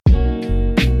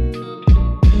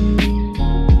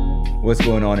What's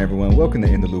going on, everyone? Welcome to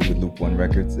In the Loop with Loop One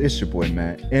Records. It's your boy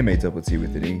Matt, M-A-T-T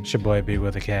with an E. It's your boy B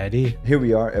with a K-I-D. Here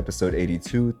we are, episode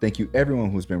 82. Thank you everyone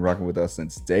who's been rocking with us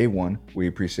since day one. We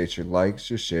appreciate your likes,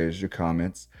 your shares, your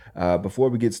comments. Before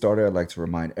we get started, I'd like to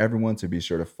remind everyone to be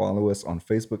sure to follow us on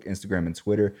Facebook, Instagram, and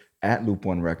Twitter at Loop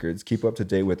One Records. Keep up to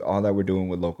date with all that we're doing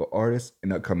with local artists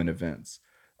and upcoming events.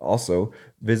 Also,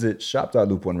 visit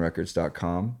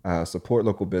shop.looponerecords.com, support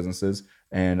local businesses,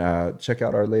 and check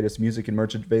out our latest music and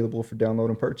merch available for download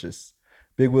and purchase.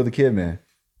 Big Will the Kid, man.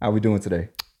 How we doing today?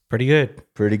 Pretty good.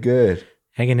 Pretty good.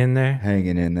 Hanging in there.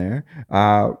 Hanging in there.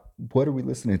 What are we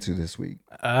listening to this week?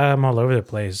 I'm all over the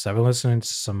place. I've been listening to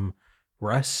some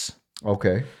Russ.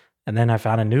 Okay. And then I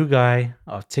found a new guy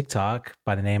off TikTok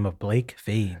by the name of Blake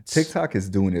Fades. TikTok is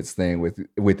doing its thing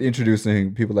with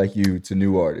introducing people like you to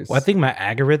new artists. Well, I think my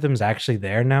algorithm's actually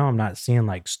there now. I'm not seeing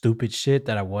like stupid shit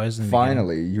that I was in the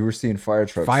Finally, you were seeing fire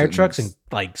trucks. Fire trucks and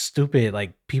like stupid,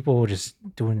 like people just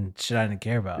doing shit I didn't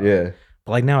care about. Yeah.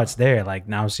 But like now it's there. Like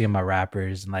now I'm seeing my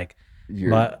rappers and like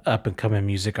my up and coming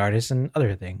music artists and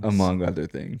other things. Among other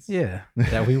things. Yeah.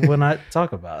 That we will not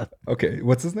talk about. Okay.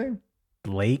 What's his name?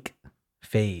 Blake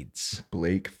Fades.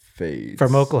 Blake Fades.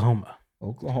 From Oklahoma.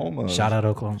 Oklahoma. Shout out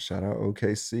Oklahoma. Shout out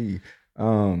OKC.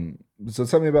 So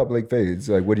tell me about Blake Fades.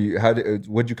 Like, what'd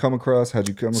you come across? How'd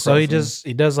you come across? So he does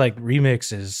like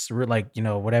remixes, like, you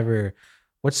know, whatever.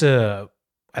 I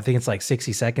think it's like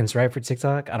 60 seconds, right, for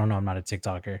TikTok? I don't know. I'm not a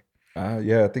TikToker.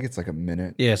 Yeah, I think it's like a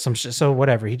minute. Yeah, so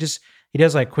whatever. He does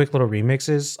like quick little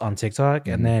remixes on TikTok,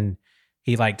 and then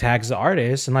he like tags the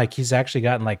artist, and like he's actually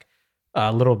gotten like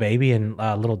Little Baby and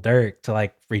Little Durk to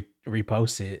like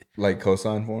repost it, like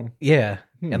cosign for him. Yeah,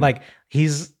 and like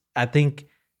I think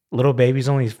Little Baby's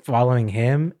only following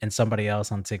him and somebody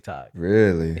else on TikTok.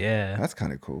 Really? Yeah, that's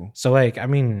kind of cool. So like, I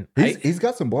mean, he's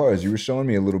got some bars. You were showing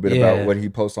me a little bit about what he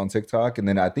posts on TikTok, and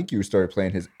then I think you started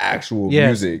playing his actual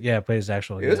music. Yeah, play his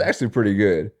actual. It was actually pretty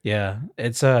good. Yeah,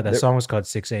 it's that song was called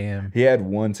 6 a.m. He had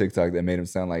one TikTok that made him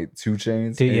sound like 2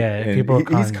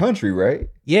 Chainz. He's country, right?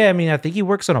 Yeah, I mean, I think he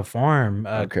works on a farm,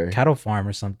 cattle farm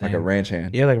or something, like a ranch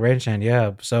hand. Yeah, like ranch hand.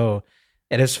 Yeah, so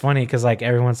it is funny because like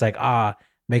everyone's like,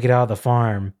 make it out of the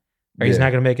farm. Or he's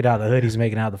not gonna make it out of the hood. He's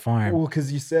making it out of the farm. Well,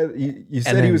 because you said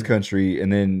he was country,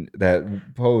 and then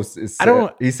that post is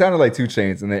he sounded like 2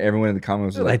 Chainz, and then everyone in the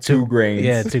comments was like 2 grains.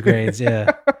 Yeah, 2 grains.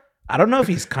 Yeah, I don't know if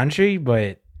he's country,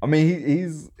 but I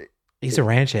mean he's a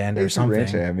ranch hand or something. A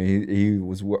ranch hand. I mean he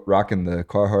was rocking the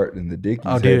Carhartt and the Dickies.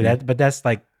 Oh, dude,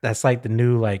 that's like the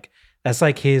new that's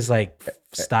like his like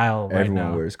style right now.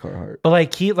 Everyone wears Carhartt, but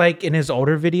like he like in his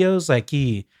older videos, like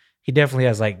he definitely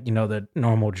has like, you know, the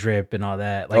normal drip and all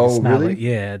that. Like, it's not really? Like,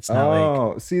 yeah, it's not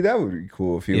like. See, that would be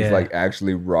cool if he was like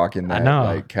actually rocking that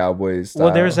like cowboy style.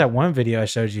 Well, there's that one video I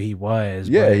showed you. He was.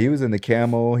 Yeah, he was in the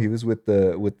camo. He was with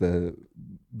the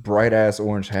bright ass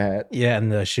orange hat. Yeah, and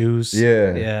the shoes.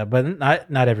 Yeah, but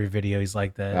not every video he's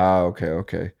like that.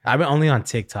 Okay. I'm only on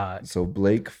TikTok. So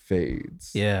Blake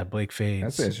Fades. Yeah, Blake Fades.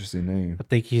 That's an interesting name. I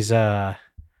think he's I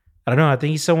don't know. I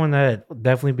think he's someone that will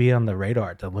definitely be on the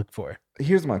radar to look for.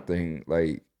 Here's my thing.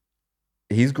 Like,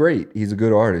 he's great. He's a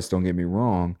good artist. Don't get me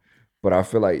wrong. But I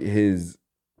feel like his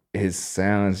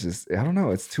sounds just, I don't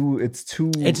know.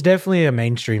 It's definitely a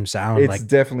mainstream sound. It's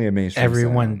definitely a mainstream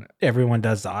sound. Everyone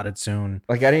does the autotune.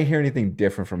 Like, I didn't hear anything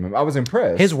different from him. I was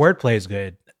impressed. His wordplay is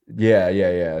good. Yeah.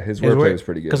 His wordplay is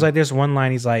pretty good. Because like there's one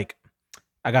line, he's like,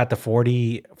 I got the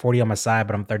 40 on my side,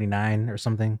 but I'm 39 or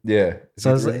something. Yeah.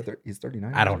 So he's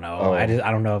 39. I don't know. Oh. I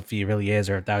don't know if he really is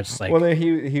or if that was just like. Well, then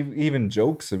he even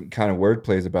jokes and kind of word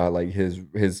plays about like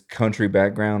his country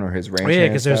background or his ranch. Yeah,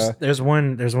 because there's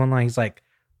one line he's like,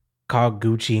 call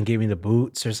Gucci and give me the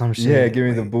boots or some shit. Yeah, give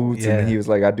me the boots, and then he was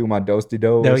like, I do my do-sti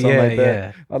do or something like that.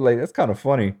 Yeah. I was like, that's kind of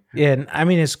funny. Yeah, and I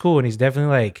mean it's cool, and he's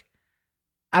definitely like,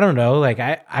 I don't know, like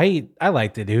I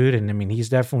like the dude, and I mean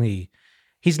he's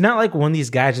not like one of these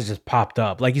guys that just popped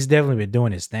up. Like he's definitely been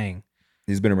doing his thing.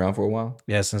 He's been around for a while?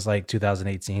 Yeah, since like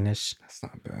 2018-ish. That's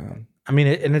not bad. I mean,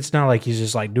 and it's not like he's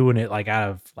just like doing it like out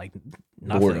of like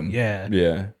nothing. Boredom.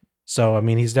 Yeah. So, I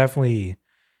mean, he's definitely,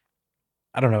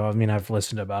 I don't know. I mean, I've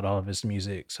listened to about all of his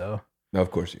music, so.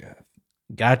 Of course you have.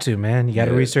 Got to, man. You got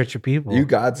to research your people. You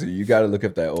got to look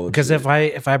up that old Because shit.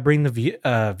 if I bring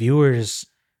the viewers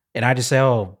and I just say,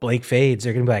 oh, Blake Fades,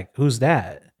 they're going to be like, who's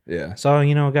that? Yeah. So,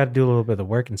 you know, got to do a little bit of the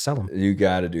work and sell them. You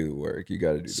got to do the work. You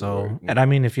got to do the work. And I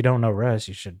mean, if you don't know Russ,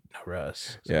 you should know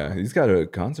Russ. So. Yeah. He's got a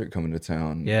concert coming to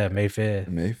town. Yeah, May 5th.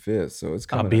 May 5th. So it's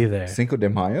coming. I'll be there. Cinco de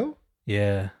Mayo?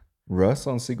 Yeah. Russ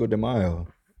on Cinco de Mayo.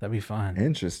 That'd be fun.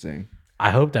 Interesting.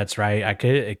 I hope that's right.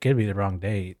 It could be the wrong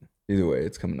date. Either way,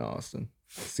 it's coming to Austin.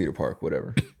 Cedar Park,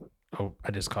 whatever. Oh,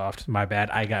 I just coughed. My bad.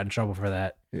 I got in trouble for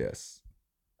that. Yes.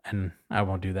 and I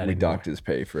won't do that We anymore. docked his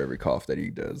pay for every cough that he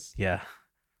does. Yeah.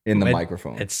 In the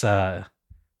microphone. It's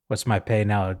what's my pay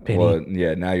now? A penny. Well,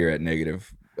 yeah, now you're at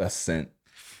negative a cent.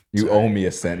 You Sorry. owe me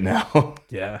a cent now.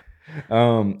 Yeah.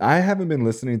 I haven't been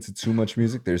listening to too much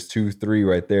music. There's 2, 3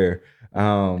 right there.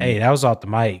 Hey, that was off the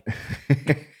mic.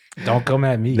 Don't come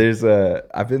at me.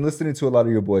 I've been listening to a lot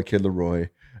of your boy Kid Laroi.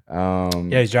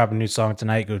 Yeah, he's dropping a new song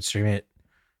tonight. Go stream it.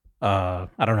 I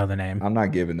don't know the name. I'm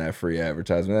not giving that free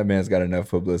advertisement. That man's got enough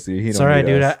publicity. It's all right,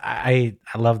 dude. I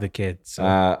love the kid. So.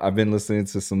 I've been listening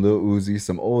to some Lil Uzi,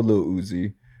 some old Lil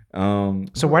Uzi.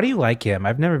 So why do you like him?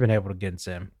 I've never been able to get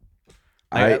into him.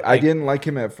 I didn't like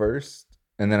him at first,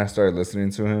 and then I started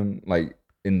listening to him like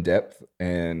in depth,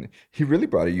 and he really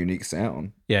brought a unique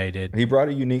sound. Yeah, he did. He brought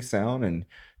a unique sound, and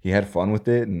he had fun with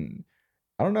it, and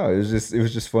I don't know. It was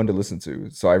just fun to listen to.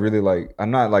 So I really like.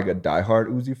 I'm not like a diehard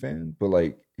Uzi fan, but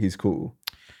like he's cool.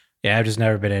 Yeah, I've just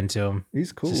never been into him.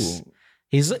 He's cool.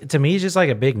 He's to me, he's just like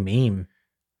a big meme.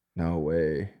 No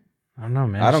way. I don't know,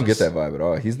 man. I don't get that vibe at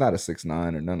all. He's not a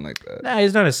 6'9" or nothing like that. Nah,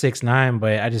 he's not a 6'9",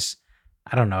 but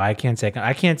I don't know. I can't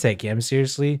take him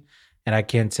seriously, and I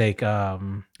can't take.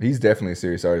 He's definitely a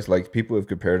serious artist. Like people have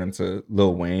compared him to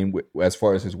Lil Wayne as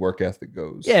far as his work ethic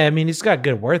goes. Yeah, I mean he's got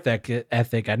good work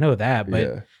ethic. I know that,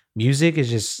 but music is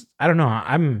just I don't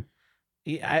know.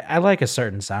 I like a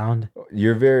certain sound.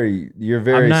 You're very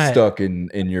stuck in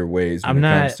your ways when it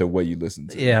comes to what you listen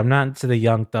to. Yeah, I'm not into the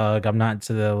Young Thug. I'm not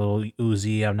into the Lil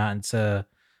Uzi. I'm not into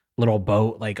Little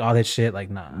Boat. Like all that shit.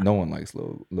 Like nah. No one likes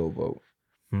Lil Boat.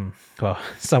 Well,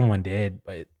 someone did,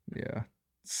 but yeah,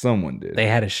 someone did. They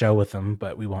had a show with him,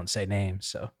 but we won't say names.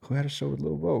 So who had a show with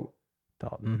Lil Boat?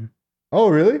 Dalton. Oh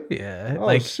really? Yeah. Oh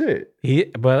like, shit.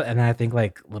 And I think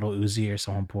like Little Uzi or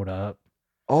someone pulled up.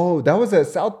 Oh, that was at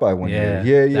South by one year.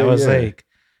 Yeah. That was like,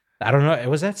 I don't know. It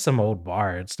was at some old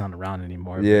bar. It's not around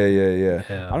anymore. Yeah.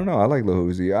 I don't know. I like Lil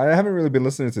Uzi. I haven't really been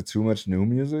listening to too much new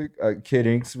music. Kid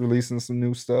Ink's releasing some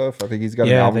new stuff. I think he's got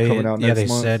an album coming out next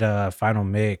month. Yeah, they said Final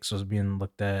Mix was being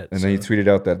looked at. And then he tweeted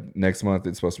out that next month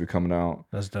it's supposed to be coming out.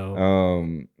 That's dope. I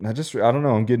don't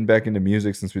know. I'm getting back into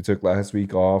music since we took last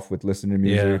week off with listening to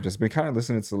music. Yeah. Just been kind of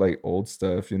listening to like old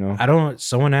stuff, you know?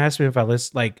 Someone asked me if I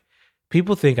listen, like,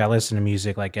 people think I listen to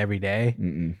music like every day.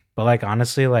 But like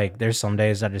honestly, like there's some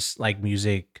days I just like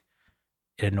music,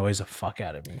 it annoys the fuck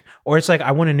out of me. Or it's like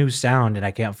I want a new sound and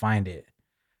I can't find it.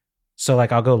 So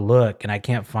like I'll go look and I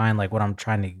can't find like what I'm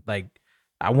trying to like.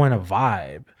 I want a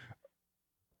vibe.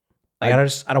 Like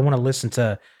I don't want to listen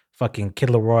to fucking Kid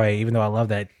Laroi, even though I love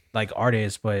that like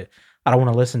artist, but I don't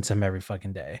want to listen to him every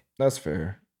fucking day. That's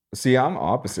fair. See, I'm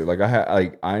opposite. Like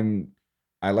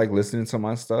I like listening to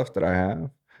my stuff that I have.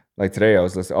 Like today, I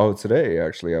was listening. Oh, today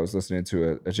actually, I was listening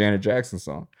to a Janet Jackson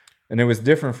song, and it was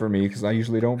different for me because I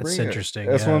usually don't bring it. That's interesting.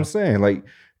 That's what I'm saying. Like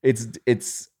it's.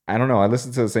 I don't know. I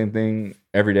listen to the same thing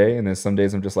every day, and then some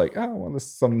days I'm just like, oh, I want to listen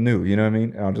to something new. You know what I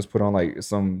mean? And I'll just put on like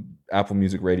some Apple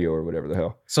Music Radio or whatever the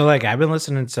hell. So like I've been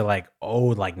listening to like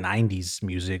old like '90s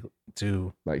music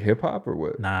too. Like hip hop or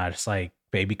what? Nah, just like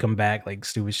Baby Come Back, like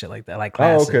stupid shit like that, like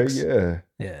classics. Oh, okay,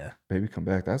 yeah. Baby Come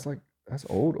Back. That's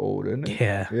old, isn't it?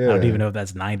 Yeah. I don't even know if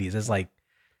that's 90s.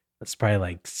 That's probably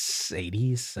like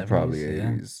 80s, 70s. Probably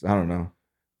 80s. Yeah. I don't know.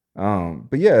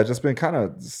 But yeah, just been kind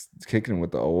of kicking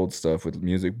with the old stuff with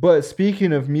music. But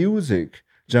speaking of music,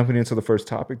 jumping into the first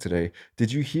topic today,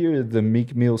 did you hear the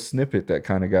Meek Mill snippet that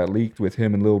kind of got leaked with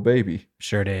him and Lil Baby?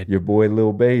 Sure did. Your boy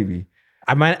Lil Baby.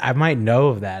 I might know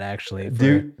of that actually.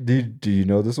 Do you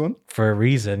know this one? For a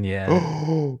reason,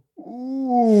 yeah.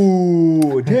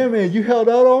 Ooh, damn it! You held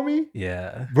out on me,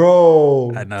 yeah,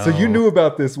 bro. I know. So you knew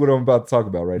about this. What I'm about to talk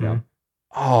about right now.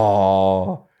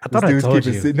 Oh, I thought I told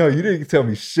you. No, you didn't tell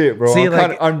me shit, bro. See,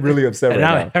 I'm really upset right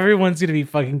now. Everyone's gonna be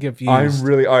fucking confused. I'm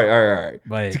really all right.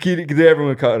 But to get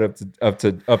everyone caught up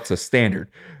to standard.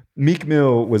 Meek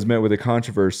Mill was met with a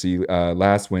controversy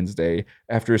last Wednesday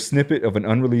after a snippet of an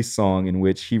unreleased song in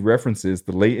which he references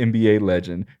the late NBA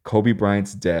legend Kobe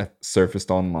Bryant's death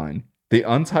surfaced online. The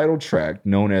untitled track,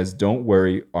 known as Don't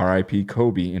Worry, R.I.P.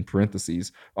 Kobe in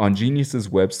parentheses, on Genius's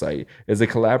website, is a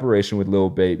collaboration with Lil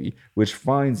Baby, which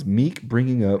finds Meek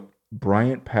bringing up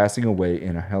Bryant passing away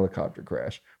in a helicopter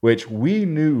crash, which we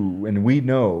knew and we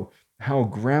know how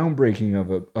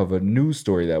groundbreaking of a news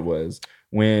story that was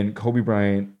when Kobe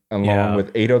Bryant, along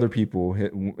with 8 other people,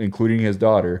 including his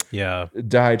daughter,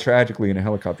 died tragically in a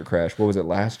helicopter crash. What was it,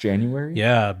 last January?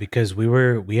 Yeah, because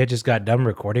we had just got done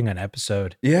recording an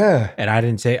episode. Yeah. And I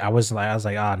was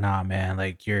like, oh nah, man,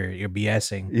 like you're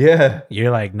BSing. Yeah.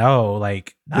 You're like, no,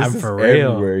 like I'm for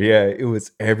real. Everywhere. Yeah, it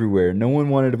was everywhere. No one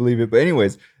wanted to believe it. But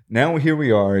anyways, now here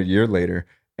we are a year later,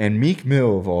 and Meek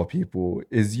Mill, of all people,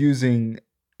 is using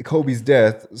Kobe's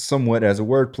death somewhat as a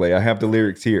wordplay. I have the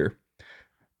lyrics here.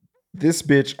 This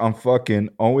bitch I'm fucking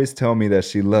always tell me that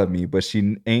she love me, but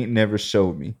she ain't never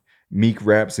showed me. Meek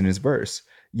raps in his verse.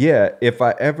 Yeah, if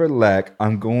I ever lack,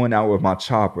 I'm going out with my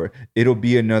chopper. It'll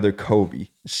be another Kobe.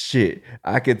 Shit,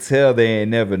 I could tell they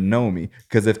ain't never know me,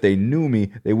 because if they knew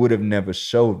me, they would have never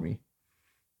showed me.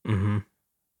 Mm-hmm.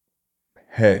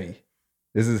 Heavy.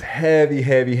 This is heavy,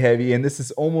 heavy, heavy, and this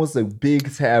is almost a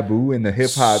big taboo in the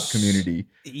hip hop community.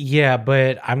 Yeah,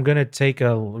 but I'm gonna take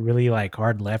a really like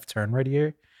hard left turn right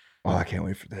here. Oh, I can't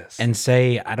wait for this. And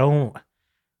say I don't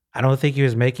think he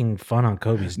was making fun on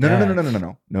Kobe's No.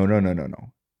 death.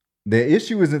 The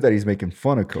issue isn't that he's making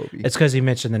fun of Kobe. It's because he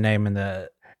mentioned the name in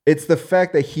the. It's the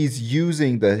fact that he's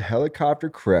using the helicopter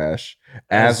crash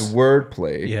as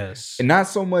wordplay. Yes. And not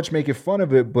so much making fun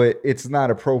of it, but it's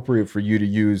not appropriate for you to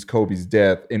use Kobe's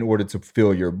death in order to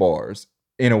fill your bars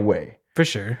in a way. For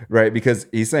sure. Right? Because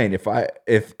he's saying if I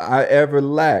ever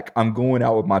lack, I'm going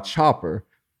out with my chopper,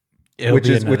 which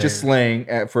is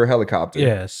slang for helicopter.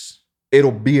 Yes.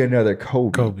 It'll be another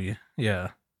Kobe. Kobe. Yeah.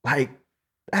 Like,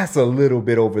 that's a little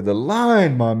bit over the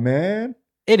line, my man.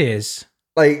 It is.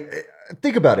 Like,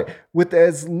 think about it. With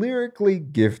as lyrically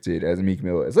gifted as Meek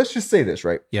Mill is, let's just say this,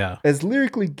 right? Yeah. As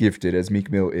lyrically gifted as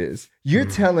Meek Mill is, you're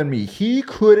telling me he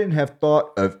couldn't have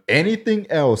thought of anything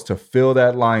else to fill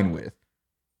that line with?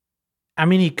 I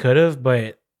mean, he could have,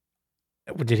 but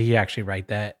did he actually write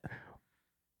that?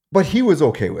 But he was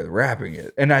okay with rapping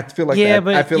it, and I feel like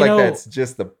that's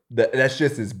just that's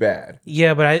just as bad.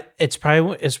 Yeah, but it's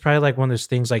probably like one of those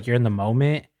things like you're in the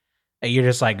moment, and you're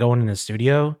just like going in the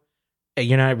studio, and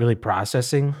you're not really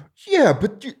processing. Yeah,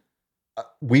 but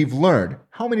we've learned,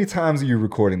 how many times are you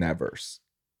recording that verse?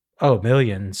 Oh,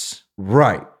 millions.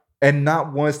 Right, and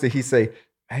not once did he say,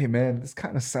 "Hey, man, this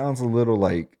kind of sounds a little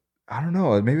like." I don't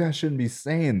know. Maybe I shouldn't be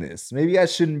saying this. Maybe I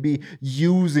shouldn't be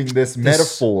using this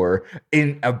metaphor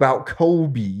about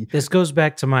Kobe. This goes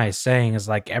back to my saying is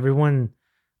like everyone,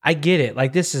 I get it.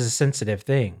 Like this is a sensitive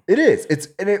thing. It is.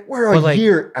 We're a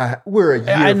year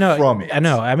from it. I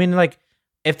know. I mean, like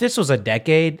if this was a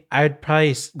decade, I'd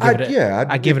probably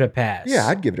give it a pass. Yeah,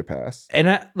 I'd give it a pass.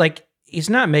 And he's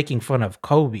not making fun of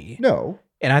Kobe. No.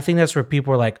 And I think that's where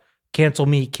people are like, cancel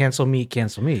me, cancel me,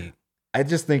 cancel me. I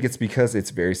just think it's because it's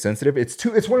very sensitive.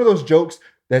 It's one of those jokes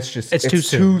that's just it's too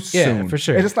soon. Yeah, for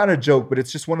sure. And it's not a joke, but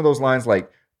it's just one of those lines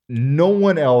like no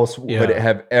one else would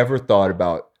have ever thought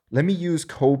about. Let me use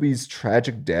Kobe's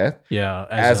tragic death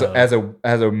as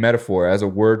a metaphor, as a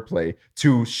wordplay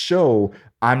to show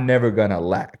I'm never gonna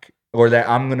lack or that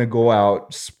I'm gonna go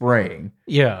out spraying.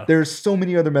 Yeah. There's so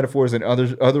many other metaphors and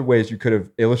other ways you could have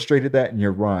illustrated that in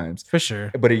your rhymes. For sure.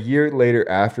 But a year later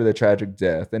after the tragic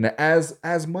death, and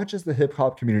as much as the hip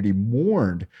hop community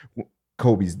mourned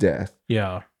Kobe's death.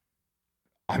 Yeah.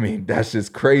 I mean, that's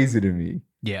just crazy to me.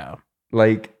 Yeah.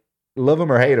 Like, love him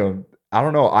or hate him, I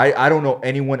don't know. I don't know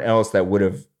anyone else that would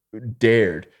have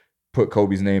dared put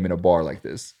Kobe's name in a bar like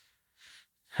this.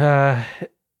 I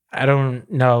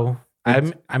don't know.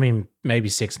 I mean, maybe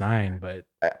 6ix9ine, but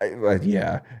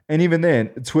yeah. And even then,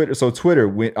 Twitter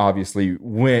went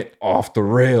off the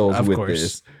rails with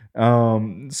this.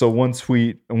 So one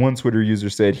Twitter user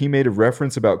said he made a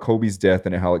reference about Kobe's death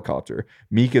in a helicopter.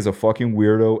 Meek is a fucking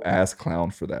weirdo ass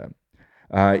clown for that.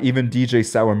 Even DJ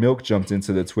Sour Milk jumped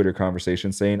into the Twitter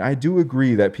conversation saying, I do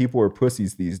agree that people are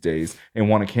pussies these days and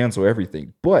want to cancel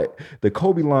everything, but the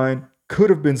Kobe line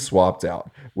could have been swapped out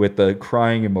with the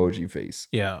crying emoji face.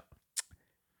 Yeah.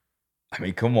 I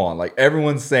mean, come on. Like,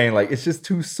 everyone's saying, like, it's just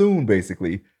too soon,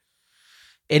 basically.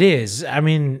 It is. I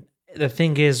mean, the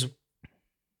thing is,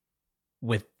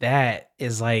 with that,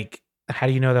 is like, how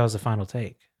do you know that was the final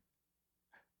take?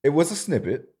 It was a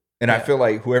snippet. And I feel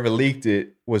like whoever leaked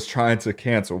it was trying to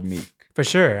cancel Meek. For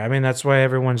sure. I mean, that's why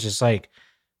everyone's just like,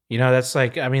 that's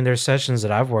like, I mean, there's sessions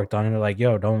that I've worked on and they're like,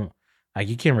 yo, don't, like,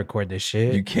 you can't record this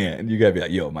shit. You can't. You gotta be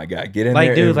like, yo, my guy, get in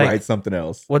there and write something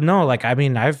else. Well, no, like, I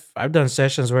mean, I've done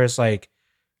sessions where it's like,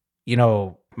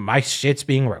 my shit's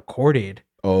being recorded.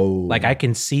 Oh. Like, I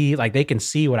can see, like, they can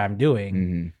see what I'm doing.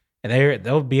 Mm-hmm. And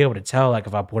they'll be able to tell, like,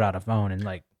 if I pull out a phone and,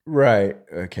 like. Right.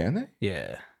 Can they?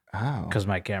 Yeah. Oh. Because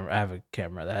I have a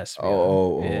camera that has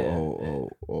to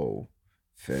be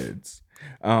feds.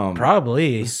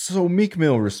 Probably. So Meek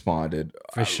Mill responded.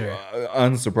 For sure.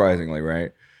 Unsurprisingly,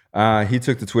 right? He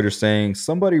took to Twitter saying,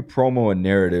 somebody promo a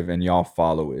narrative and y'all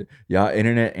follow it. Y'all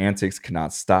internet antics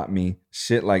cannot stop me.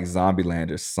 Shit like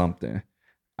Zombieland or something.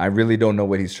 I really don't know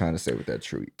what he's trying to say with that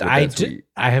tweet.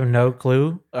 I have no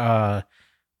clue.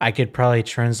 I could probably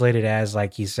translate it as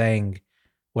like he's saying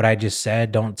what I just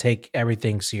said. Don't take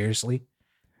everything seriously.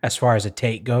 as far as a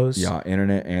take goes. Y'all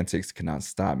internet antics cannot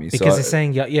stop me. Because So he's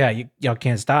saying, y'all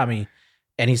can't stop me.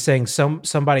 And he's saying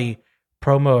somebody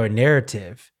promo a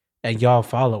narrative and y'all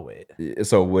follow it.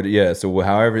 So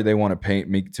however they want to paint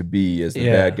Meek to be as the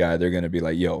bad guy, they're gonna be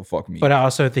like, yo, fuck me. But I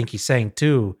also think he's saying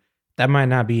too, that might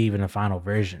not be even a final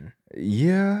version.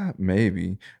 Yeah,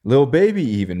 maybe. Lil Baby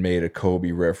even made a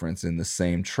Kobe reference in the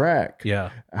same track.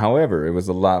 Yeah. However, it was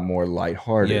a lot more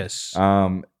lighthearted. Yes.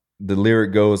 The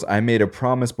lyric goes, I made a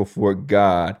promise before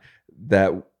God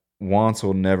that wants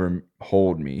will never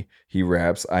hold me. He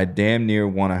raps, I damn near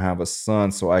want to have a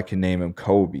son so I can name him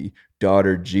Kobe,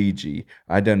 daughter Gigi.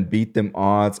 I done beat them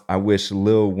odds. I wish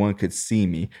Lil one could see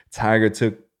me. Tiger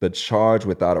took the charge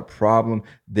without a problem.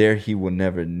 There he will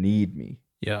never need me.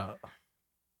 Yeah.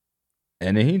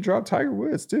 And then he dropped Tiger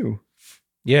Woods too.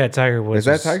 Yeah, Tiger Woods. Is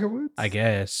that Tiger Woods? I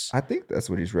guess. I think that's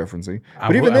what he's referencing.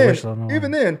 But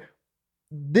even then,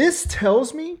 this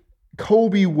tells me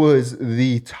Kobe was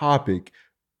the topic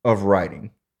of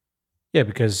writing. Yeah,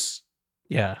 because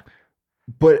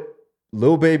But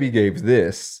Lil Baby gave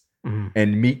this,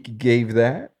 and Meek gave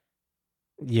that.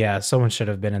 Yeah, someone should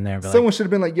have been in there. Someone should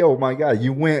have been like, yo, my God,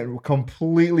 you went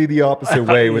completely the opposite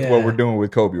way with what we're doing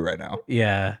with Kobe right now.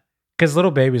 Yeah. Because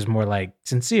Lil Baby's more like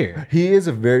sincere. He is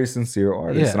a very sincere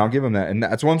artist, and I'll give him that. And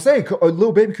that's what I'm saying.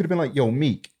 Lil Baby could have been like, yo,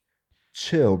 Meek,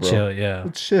 chill, bro.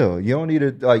 Chill. You don't need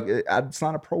to, like, it's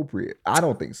not appropriate. I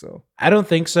don't think so. I don't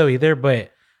think so either,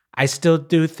 but I still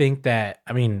do think that,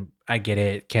 I mean, I get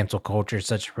it. Cancel culture is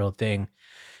such a real thing.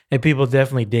 And people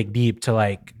definitely dig deep to,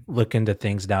 like, look into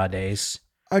things nowadays.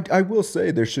 I will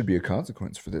say there should be a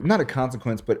consequence for this. Not a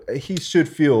consequence, but he should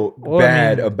feel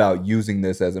bad about using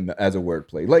this as a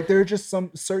wordplay. Like, there are just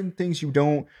some certain things you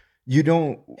don't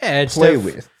play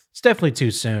with. It's definitely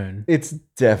too soon. It's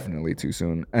definitely too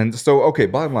soon. And so, okay,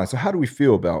 bottom line. So how do we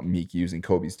feel about Meek using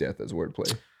Kobe's death as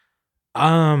wordplay?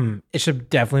 It should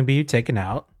definitely be taken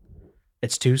out.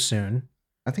 It's too soon.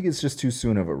 I think it's just too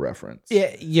soon of a reference.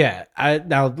 Yeah.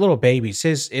 Now, Lil Baby's,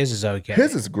 his is okay.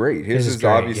 His is great. His is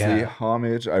great, obviously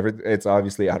homage. It's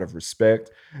obviously out of respect.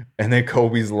 And then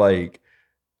Kobe's like,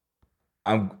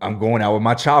 I'm going out with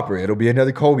my chopper. It'll be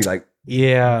another Kobe. Like,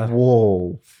 yeah.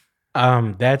 Whoa.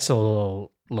 That's a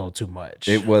little too much.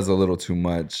 It was a little too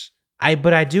much.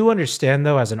 But I do understand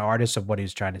though, as an artist, of what he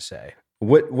was trying to say.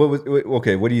 What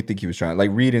do you think he was trying?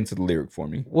 Like, read into the lyric for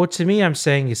me. Well, to me,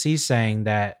 he's saying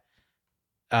that.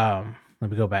 Let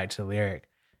me go back to the lyric.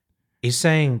 He's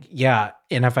saying, yeah,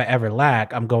 and if I ever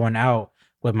lack, I'm going out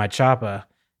with my chopper.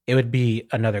 It would be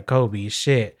another Kobe.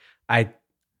 Shit, I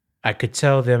could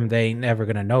tell them they ain't never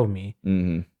gonna know me.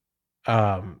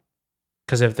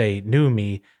 Because if they knew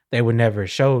me, they would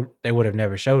have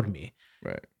never showed me.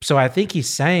 Right. So I think he's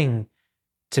saying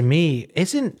to me,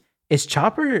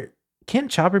 can't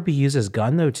Chopper be used as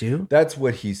gun though too? That's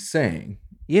what he's saying.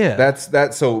 Yeah.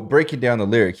 That's so breaking down the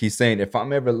lyric, he's saying if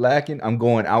I'm ever lacking, I'm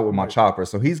going out with my chopper.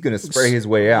 So he's gonna spray his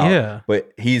way out. Yeah.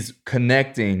 But he's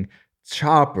connecting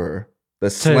chopper, the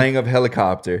slang of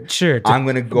helicopter. Sure. I'm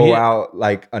gonna go out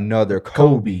like another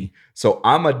Kobe. So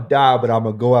I'm gonna die, but I'm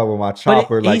gonna go out with my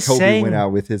chopper like Kobe went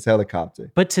out with his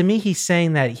helicopter. But to me, he's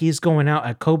saying that he's going out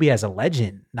at Kobe as a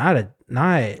legend, not.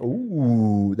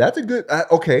 Ooh, that's a good.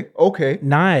 Okay.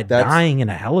 Not dying in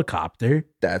a helicopter.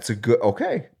 That's a good.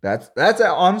 Okay, that's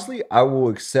honestly, I will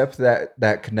accept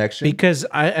that connection because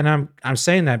I'm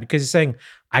saying that because he's saying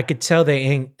I could tell they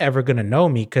ain't ever gonna know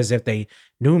me because if they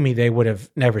knew me, they would have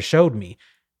never showed me.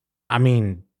 I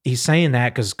mean, he's saying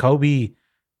that because Kobe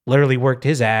literally worked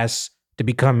his ass to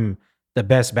become the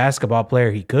best basketball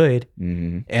player he could,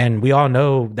 and we all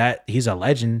know that he's a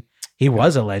legend. He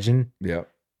was a legend. Yep.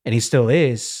 And he still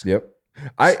is. Yep.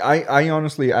 I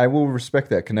honestly, I will respect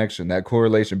that connection, that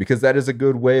correlation, because that is a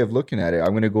good way of looking at it.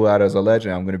 I'm going to go out as a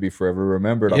legend. I'm going to be forever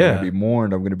remembered. I'm going to be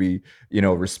mourned. I'm going to be,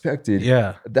 respected.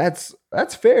 Yeah. That's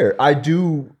fair. I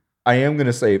am going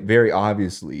to say very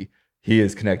obviously he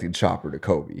is connecting Chopper to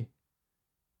Kobe.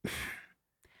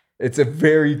 It's a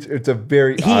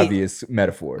very obvious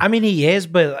metaphor. I mean, he is,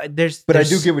 but I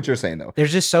do get what you're saying though.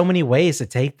 There's just so many ways to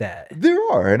take that. There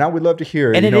are, and I would love to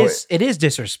hear. And it is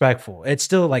disrespectful. It's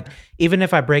still like, even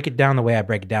if I break it down the way I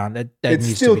break it down, that it's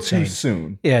needs still to be too changed.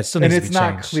 soon. Yeah, it still needs to be changed.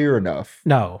 And it's not clear enough.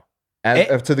 No.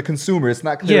 To the consumer, it's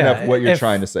not clear enough what you're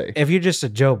trying to say. If you're just a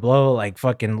Joe Blow, like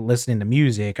fucking listening to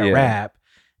music or rap,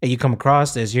 and you come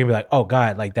across this, you're gonna be like, "Oh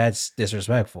God, like that's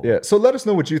disrespectful." Yeah. So let us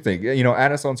know what you think.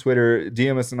 Add us on Twitter,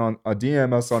 DM us on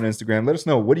Instagram. Let us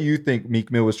know, what do you think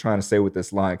Meek Mill was trying to say with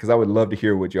this line? Because I would love to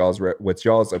hear what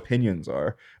y'all's opinions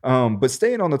are. But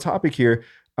staying on the topic here,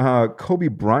 Kobe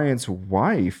Bryant's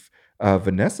wife,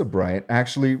 Vanessa Bryant,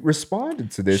 actually responded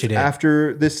to this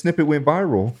after this snippet went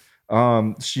viral.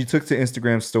 She took to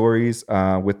Instagram stories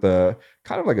with a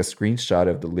kind of like a screenshot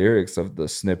of the lyrics of the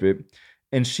snippet,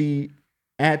 and she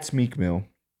at Meek Mill,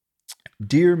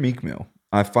 "Dear Meek Mill,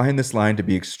 I find this line to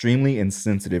be extremely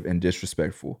insensitive and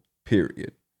disrespectful.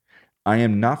 Period. I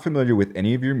am not familiar with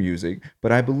any of your music,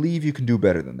 but I believe you can do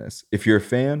better than this. If you're a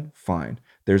fan, fine.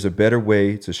 There's a better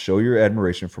way to show your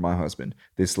admiration for my husband.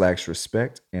 This lacks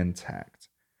respect and tact."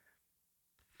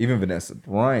 Even Vanessa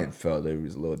Bryant felt there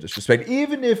was a little disrespect,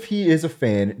 even if he is a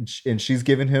fan and she's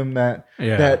given him that.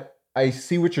 Yeah. That I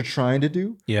see what you're trying to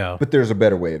do. Yeah. But there's a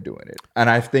better way of doing it, and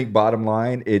I think bottom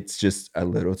line, it's just a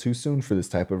little too soon for this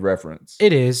type of reference.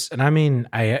 It is, and I mean,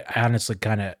 I honestly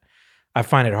I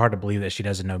find it hard to believe that she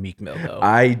doesn't know Meek Mill though.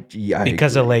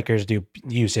 Because the Lakers do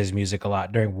use his music a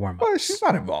lot during warm-ups. Well, she's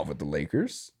not involved with the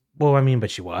Lakers. Well, I mean, but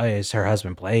she was. Her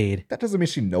husband played. That doesn't mean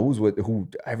she knows who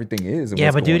everything is. And yeah,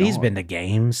 what's but dude, going he's on. been to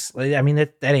games. I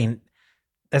mean,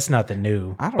 that's nothing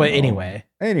new. I don't but know. anyway.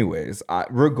 Anyways,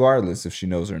 regardless if she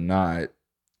knows or not.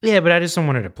 Yeah, but I just don't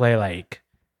want her to play like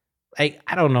I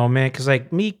don't know, man, because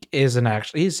like Meek isn't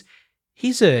actually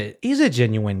he's a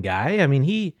genuine guy. I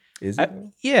mean,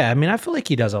 yeah, I mean, I feel like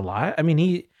he does a lot. I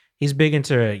mean, he's big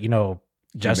into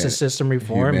justice system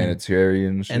reform,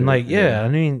 humanitarian, and like I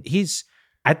mean,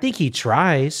 I think he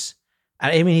tries.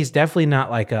 I mean, he's definitely not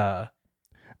like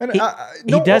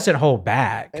he doesn't hold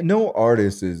back. No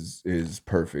artist is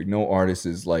perfect. No artist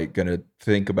is like gonna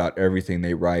think about everything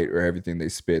they write or everything they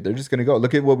spit. They're just gonna go.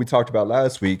 Look at what we talked about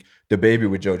last week, the baby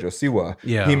with JoJo Siwa.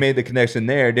 Yeah, he made the connection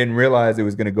there. Didn't realize it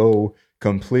was gonna go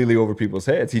completely over people's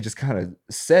heads. He just kind of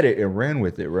said it and ran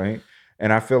with it, right?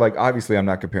 And I feel like obviously I'm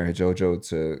not comparing JoJo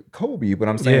to Kobe, but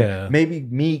I'm saying maybe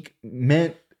Meek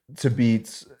meant to be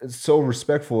so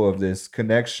respectful of this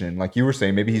connection. Like you were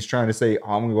saying, maybe he's trying to say,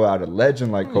 I'm gonna go out a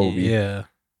legend like Kobe. Yeah.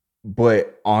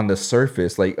 But on the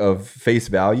surface, like of face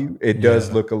value, it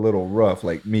does look a little rough.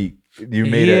 Like Meek, you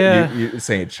made you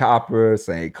saying Chopper,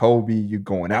 saying Kobe, you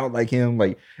going out like him.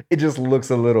 Like it just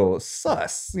looks a little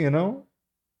sus,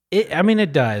 I mean,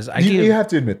 it does. You have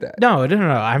to admit that. No.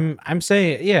 I'm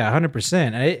saying,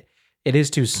 100%. It is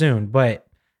too soon, but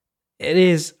it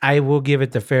is. I will give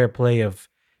it the fair play of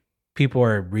people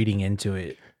are reading into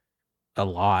it a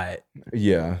lot.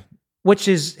 Yeah,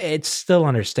 it's still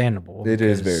understandable. It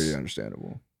is very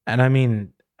understandable. And I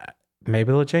mean,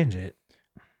 maybe they'll change it.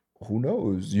 Who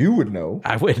knows? You would know.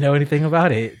 I wouldn't know anything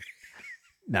about it.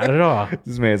 Not at all.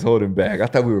 This man's holding back. I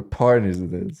thought we were partners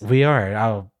in this. We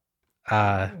are.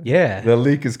 Yeah. The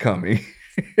leak is coming.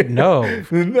 No.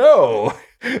 Yo,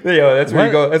 that's where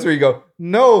you go. That's where you go.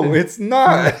 No, it's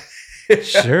not.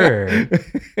 Sure.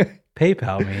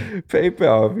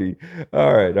 PayPal me.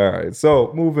 All right.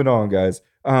 So moving on, guys.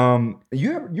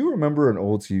 You remember an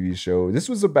old TV show? This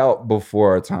was about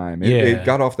before our time. It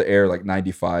got off the air like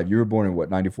 95. You were born in what,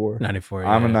 94? 94.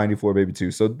 I'm a 94 baby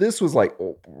too. So this was like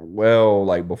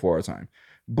like before our time.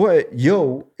 But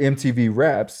MTV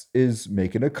Raps is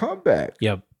making a comeback.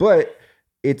 Yep. But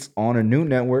it's on a new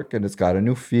network and it's got a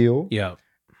new feel. Yep.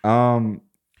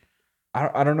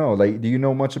 I don't know. Like, do you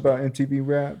know much about MTV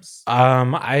Raps?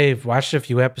 I've watched a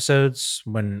few episodes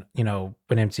when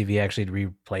MTV actually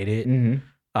replayed it.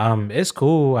 Mm-hmm. It's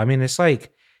cool. I mean, it's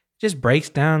like just breaks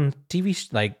down TV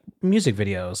like music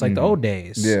videos, like the old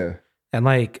days. Yeah. And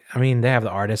like, I mean, they have the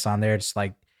artists on there. It's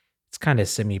like it's kind of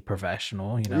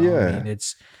semi-professional, Yeah. I mean,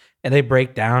 and they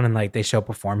break down and like they show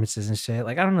performances and shit.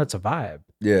 Like, I don't know, it's a vibe.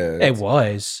 Yeah. It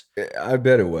was. I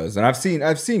bet it was. And I've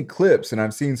seen clips and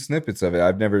I've seen snippets of it.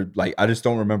 I've never I just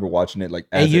don't remember watching it like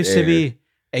as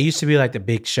it used to be like the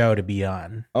big show to be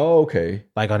on. Oh, okay.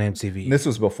 Like on MTV. And this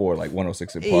was before like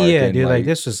 106 in Park. Yeah, and dude. Like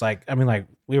this was like, I mean, like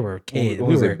we were kids.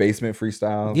 What was it, Basement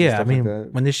Freestyle? Yeah, I mean,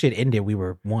 when this shit ended, we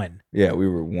were one. Yeah, we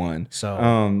were one.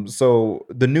 So, so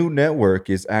the new network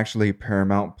is actually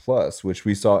Paramount Plus, which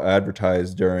we saw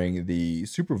advertised during the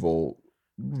Super Bowl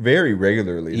very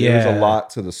regularly. Yeah. There's a lot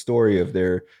to the story of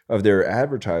their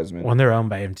advertisement. When they're owned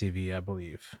by MTV, I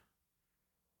believe.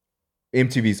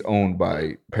 MTV's owned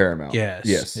by Paramount.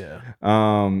 Yes. Yeah.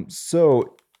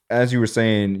 So as you were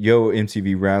saying,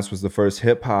 MTV Raps was the first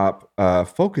hip hop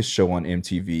focused show on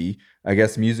MTV. I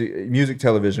guess music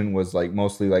television was like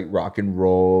mostly like rock and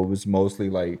roll. It was mostly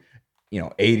like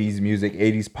 80s music,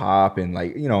 80s pop, and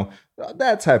like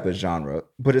that type of genre.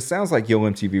 But it sounds like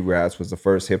MTV Raps was the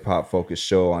first hip hop focused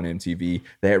show on MTV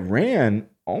that ran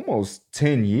almost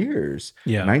 10 years.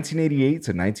 Yeah. 1988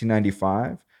 to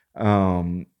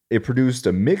 1995. It produced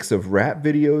a mix of rap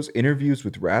videos, interviews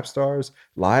with rap stars,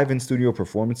 live and studio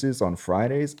performances on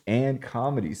Fridays, and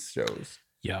comedy shows.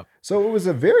 Yep. So it was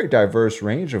a very diverse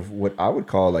range of what I would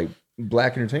call like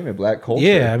black entertainment, black culture.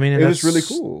 Yeah, I mean, it was really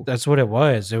cool. That's what it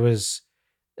was. It was,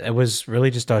 it was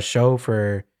really just a show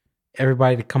for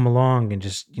everybody to come along and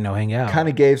just, hang out. Kind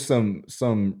of gave some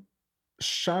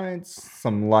shines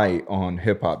some light on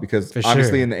hip hop, because For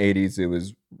obviously sure. in the 80s it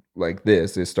was like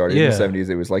this. It started in the Yeah. 70s,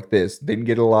 it was like this. Didn't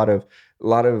get a lot of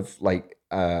like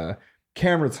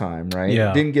camera time, right?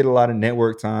 Yeah. Didn't get a lot of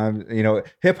network time.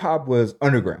 Hip hop was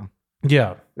underground.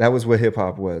 Yeah. That was what hip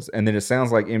hop was. And then it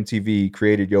sounds like MTV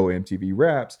created MTV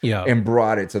Raps Yeah. and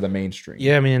brought it to the mainstream.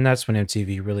 Yeah, I mean, and that's when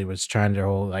MTV really was trying to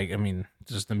hold,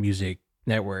 just the music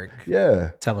network,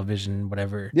 Yeah. television,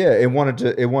 whatever. Yeah, it wanted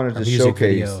to music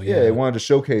showcase. video, yeah. yeah. It wanted to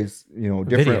showcase,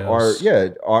 different art. Videos. Yeah,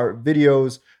 art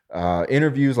videos,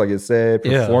 interviews, like it said,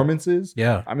 Yeah. performances.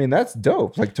 Yeah. I mean, that's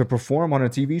dope. Like, to perform on a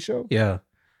TV show. Yeah.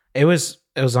 It was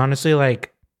honestly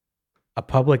like a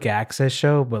public access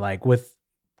show, but like with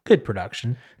good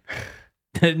production.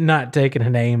 Not taking a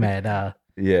name at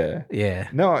Yeah. yeah.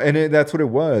 No, and that's what it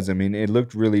was. I mean, it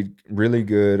looked really, really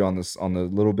good on the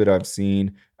little bit I've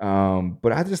seen.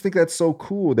 But I just think that's so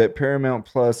cool that Paramount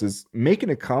Plus is making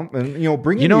a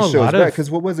bringing these shows back. Because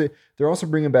what was it? They're also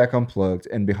bringing back Unplugged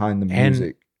and Behind the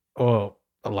Music. Well,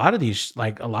 a lot of these,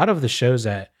 a lot of the shows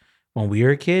that when we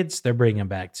were kids, they're bringing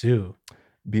back too.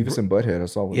 Beavis and Butthead, I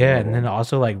saw. Yeah, and then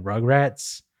also like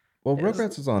Rugrats. Well,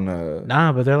 Rugrats is on.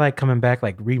 Nah, but they're like coming back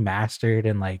like remastered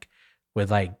and like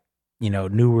with like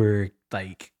newer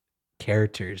like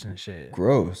characters and shit.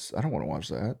 Gross. I don't want to watch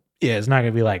that. Yeah, it's not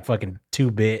gonna be like fucking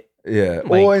 2-bit. Yeah.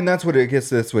 Well, and that's what it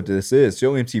gets. That's what this is.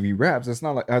 MTV Raps. It's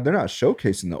not like they're not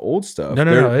showcasing the old stuff.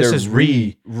 No. This is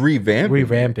revamping.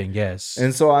 Revamping, yes.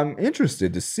 And so I'm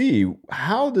interested to see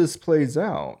how this plays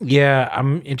out. Yeah,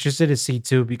 I'm interested to see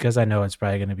too, because I know it's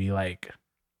probably gonna be like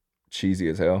cheesy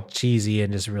as hell. Cheesy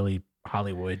and just really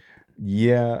Hollywood.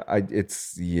 Yeah,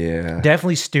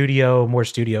 definitely more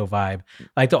studio vibe.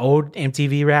 Like the old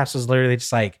MTV Raps was literally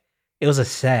just like it was a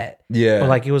set. Yeah. But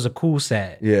like it was a cool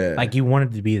set. Yeah. Like you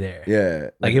wanted to be there.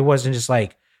 Yeah. Like it wasn't just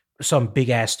like some big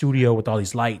ass studio with all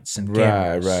these lights and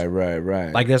cameras.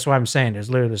 Right. Like that's what I'm saying. There's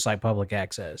literally just like public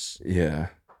access. Yeah.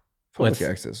 Public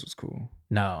access was cool.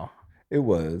 No. It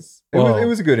was. It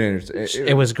was a good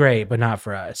it was great, but not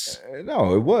for us.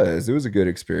 No, it was. It was a good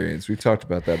experience. We talked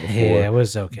about that before. Yeah, it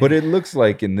was okay. But it looks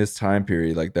like in this time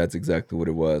period, like that's exactly what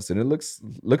it was, and it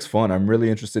looks fun. I'm really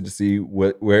interested to see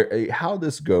how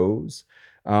this goes,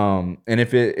 and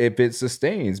if it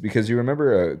sustains, because you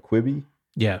remember Quibi?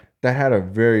 Yeah, that had a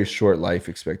very short life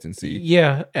expectancy.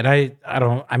 Yeah, and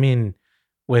I mean,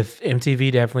 with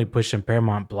MTV definitely pushing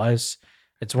Paramount Plus.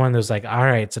 It's one of those like, all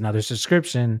right, it's another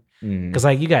subscription. Because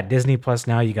like you got Disney Plus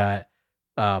now, you got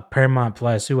Paramount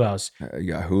Plus. Who else?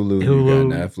 You got Hulu, you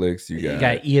got Netflix, you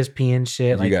got ESPN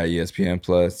shit. You got ESPN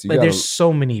Plus. There's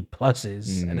so many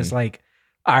pluses, and it's like,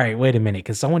 all right, wait a minute,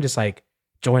 because someone just like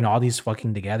join all these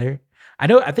fucking together?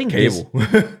 I think cable.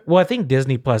 I think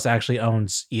Disney Plus actually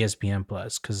owns ESPN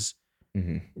Plus because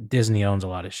Disney owns a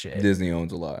lot of shit. Disney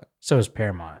owns a lot. So is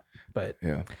Paramount, but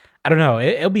yeah, I don't know.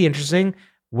 It'll be interesting.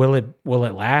 Will it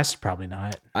last? Probably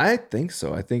not. I think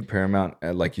so. I think Paramount,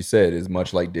 like you said, is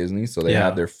much like Disney, so they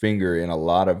have their finger in a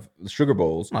lot of sugar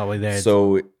bowls.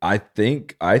 So I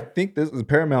think this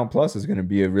Paramount Plus is going to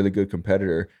be a really good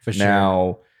competitor. For sure.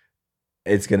 Now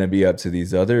it's going to be up to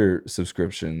these other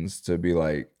subscriptions to be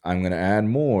like, I'm going to add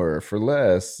more for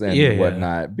less and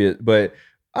whatnot. But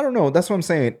I don't know. That's what I'm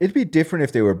saying. It'd be different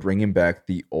if they were bringing back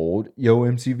the old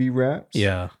MTV Raps.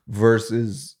 Yeah.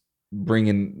 Versus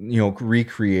bringing,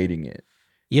 recreating it.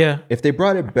 Yeah. If they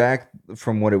brought it back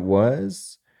from what it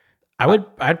was,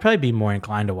 I'd probably be more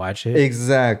inclined to watch it.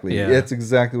 Exactly. Yeah. That's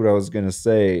exactly what I was going to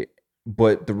say.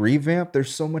 But the revamp,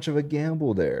 there's so much of a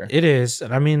gamble there. It is.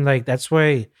 And I mean, like, that's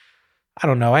why, I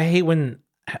don't know. I hate when,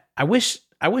 I wish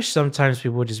sometimes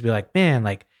people would just be like, man,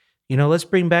 like, let's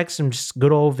bring back some just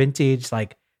good old vintage,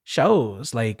 like,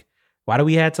 shows. Like, why do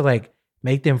we have to, like,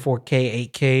 make them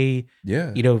 4K, 8K?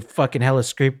 Yeah. Fucking hella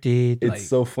scripted. It's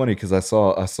so funny because I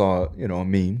saw, a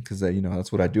meme because,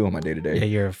 that's what I do on my day to day. Yeah,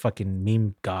 you're a fucking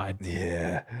meme god.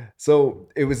 Yeah. So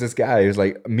it was this guy. It was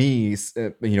like me,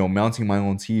 mounting my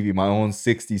own TV, my own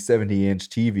 60, 70 inch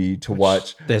TV to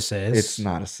watch. This is. It's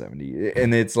not a 70.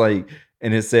 And it's like,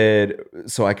 and it said,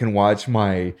 so I can watch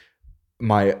my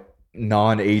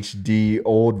non-HD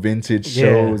old vintage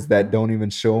shows that don't even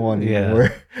show on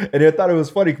anymore. And I thought it was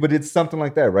funny, but it's something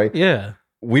like that, right? Yeah.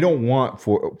 We don't want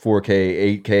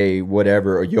 4K, 8K,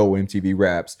 whatever, or MTV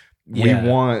Raps. We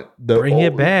want Bring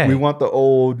it back. We want the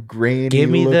old grainy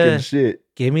looking shit.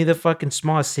 Give me the fucking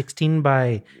small 16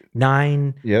 by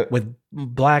 9 Yep. with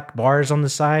black bars on the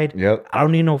side. Yep. I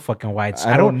don't need no fucking whites.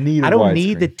 I don't need a I don't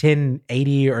need the widescreen.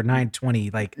 1080 or 920.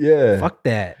 Like, Yeah. fuck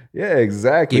that. Yeah,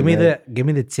 exactly. Give me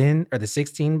the 10 or the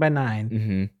 16 by 9.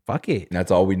 Mm-hmm. Fuck it.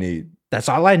 That's all we need. That's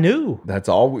all I knew. That's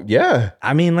all. Yeah.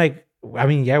 I mean,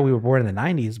 yeah, we were born in the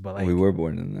 90s, but like we were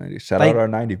born in the 90s. Shout like, out our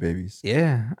 90 babies.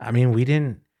 Yeah. I mean, we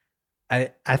didn't.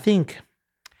 I think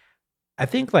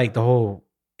like the whole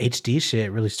HD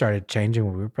shit really started changing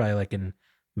when we were probably like in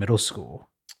middle school.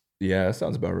 Yeah, that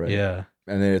sounds about right. Yeah.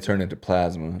 And then it turned into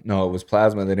plasma. No, it was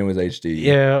plasma, then it was HD.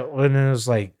 Yeah, and then it was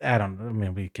like, I don't know. I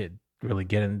mean, we could really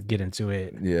get into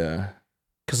it. Yeah.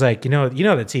 Cause like, you know the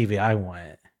TV I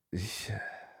want. Yeah.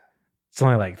 It's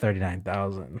only like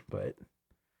 $39,000, but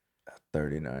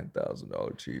 $39,000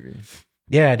 TV.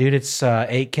 Yeah, dude, it's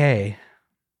 8K.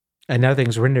 And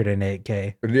nothing's rendered in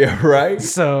 8K. Yeah, right?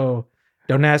 So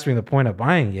don't ask me the point of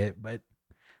buying it, but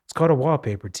it's called a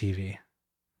wallpaper TV.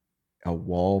 A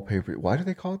wallpaper. Why do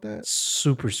they call it that?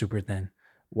 Super, super thin.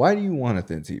 Why do you want a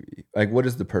thin TV? Like, what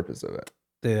is the purpose of it?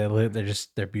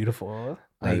 They're beautiful.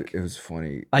 Like, it was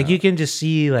funny. Like you can just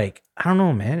see, like, I don't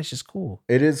know, man. It's just cool.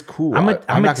 It is cool. I'm not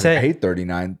gonna pay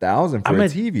 $39,000 for a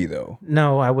TV though.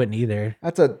 No, I wouldn't either.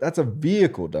 That's a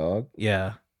vehicle, dog.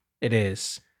 Yeah, it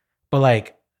is. But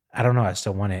like, I don't know. I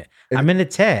still want it. I'm into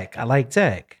tech. I like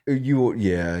tech. You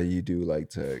do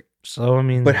like tech. So I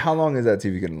mean, but how long is that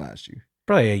TV gonna last you?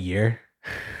 Probably a year.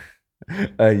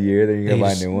 A year, then you're gonna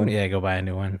buy a new one? Yeah, go buy a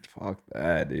new one. Fuck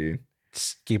that, dude.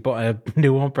 Just keep on a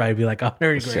new one. Probably be like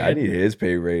 $100,000. I need his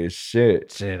pay raise.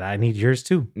 Shit, I need yours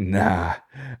too. Nah,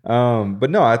 but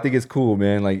no, I think it's cool,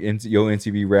 man. Like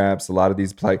MTV Raps, a lot of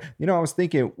these like, I was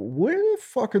thinking, where the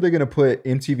fuck are they gonna put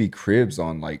MTV Cribs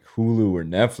on, like Hulu or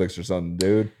Netflix or something,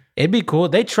 dude? It'd be cool.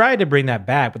 They tried to bring that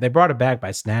back, but they brought it back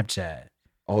by Snapchat.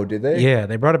 Oh, did they? Yeah,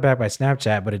 they brought it back by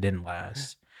Snapchat, but it didn't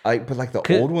last. But like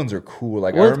the old ones are cool.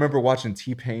 Like I remember watching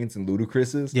T-Pain's and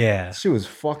Ludacris's. Yeah, she was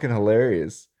fucking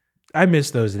hilarious. I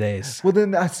miss those days. Well,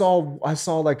 then I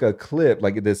saw like a clip,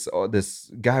 like this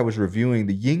guy was reviewing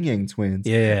the Yin Yang Twins.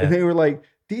 Yeah, and they were like,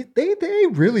 they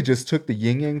really just took the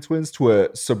Yin Yang Twins to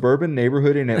a suburban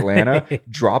neighborhood in Atlanta,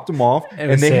 dropped them off,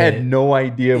 and they had no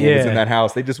idea what was in that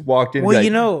house. They just walked in. Well,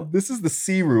 like, this is the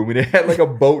sea room, and it had like a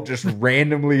boat just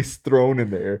randomly thrown in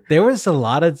there. There was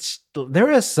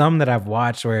some that I've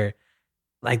watched where,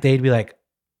 like, they'd be like,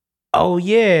 "Oh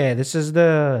yeah, this is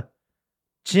the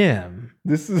gym.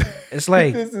 It's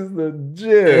like this is the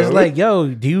gym." It's like, yo,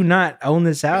 do you not own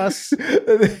this house?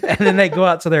 And then they go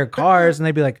out to their cars and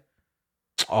they'd be like,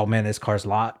 "Oh man, this car's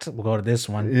locked. We'll go to this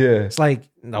one." Yeah. It's like,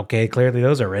 okay, clearly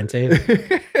those are rented.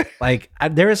 Like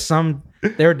there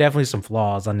were definitely some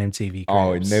flaws on MTV Cribs.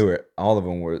 Oh, and all of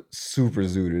them were super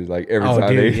zooters. Like every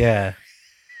time yeah.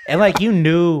 And like you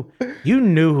knew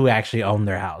who actually owned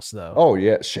their house though. Oh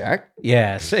yeah, Shaq.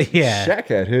 Yeah, yeah. Shaq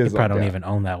had his. He probably don't even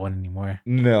own that one anymore.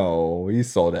 No, he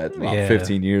sold that about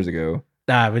 15 years ago.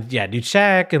 Nah, but yeah, dude,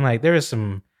 Shaq and like there's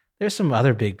some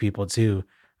other big people too.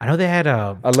 I know they had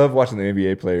I love watching the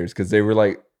NBA players because they were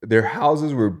like, their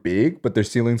houses were big, but their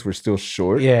ceilings were still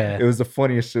short. Yeah, it was the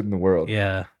funniest shit in the world.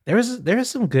 Yeah, there was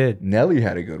some good. Nelly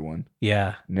had a good one.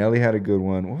 Yeah, Nelly had a good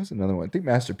one. What was another one? I think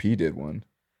Master P did one.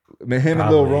 I mean, him and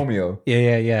Lil Romeo.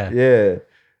 Yeah.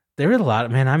 There were a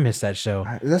lot. Man, I miss that show.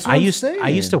 That's what I'm saying. I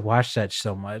used to watch that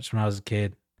so much when I was a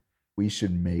kid. We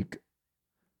should make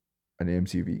an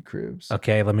MTV Cribs.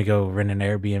 Okay, let me go rent an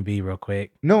Airbnb real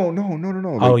quick. No.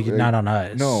 Oh, you're not on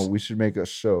us. No, we should make a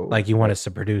show. Like you want us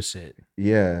to produce it.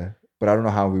 Yeah, but I don't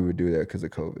know how we would do that because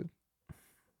of COVID.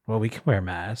 Well, we can wear a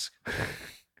mask.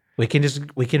 we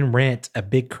can rent a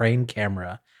big crane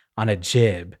camera on a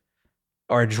jib.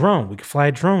 Or a drone. We could fly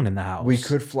a drone in the house. We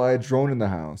could fly a drone in the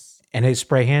house. And they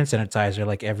spray hand sanitizer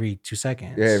like every 2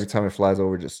 seconds. Yeah, every time it flies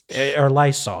over, just... Or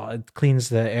Lysol. It cleans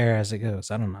the air as it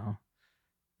goes. I don't know.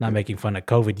 Not making fun of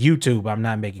COVID. YouTube, I'm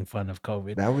not making fun of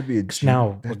COVID. That would be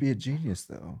that'd be a genius,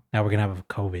 though. Now we're going to have a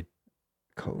COVID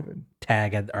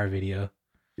tag at our video.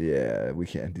 Yeah, we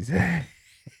can't do that.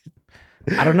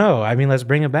 I don't know. I mean, let's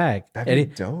bring it back. That'd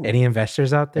be dope. Any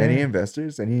investors out there? Any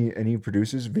investors? Any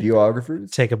producers? Videographers?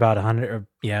 Take about 100 or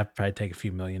probably take a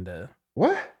few million to...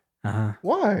 What? Uh-huh.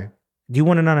 Why? Do you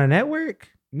want it on a network?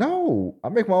 No, I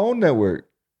make my own network.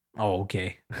 Oh,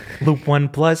 okay. Loop One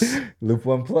Plus. Loop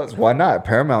One Plus. Why not?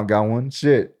 Paramount got one.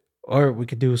 Shit. Or we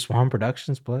could do Swan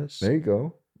Productions Plus. There you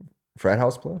go. Frat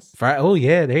House Plus. Oh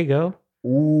yeah, there you go.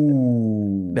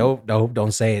 Ooh. No,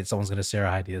 don't say it. Someone's gonna share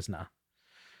our ideas now.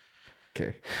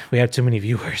 Okay. We have too many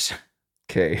viewers.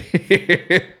 Okay.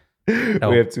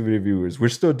 We have too many viewers. We're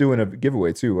still doing a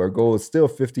giveaway too. Our goal is still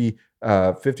 50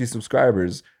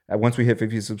 subscribers. Once we hit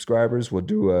 50 subscribers, we'll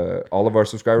do all of our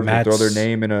subscribers will throw their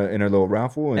name in a little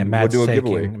raffle, and we'll do a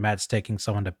giveaway. Matt's taking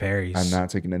someone to Paris. I'm not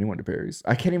taking anyone to Paris.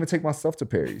 I can't even take myself to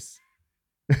Paris.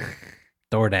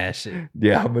 DoorDash it.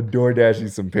 Yeah, I'm a DoorDashing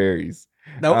some Paris.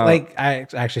 No,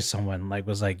 someone like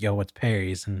was like, "Yo, what's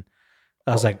Paris?" And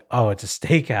I was like, "Oh, it's a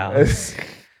steakhouse."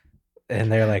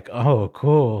 And they're like, "Oh,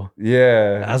 cool."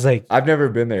 Yeah. I was like, I've never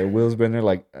been there. Will's been there.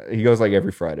 Like, he goes like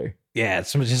every Friday. Yeah,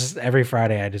 it's just every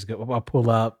Friday. I'll pull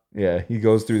up. Yeah, he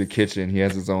goes through the kitchen. He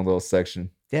has his own little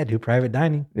section. Yeah, do private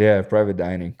dining. Yeah, private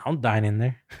dining. I'll dine in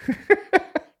there.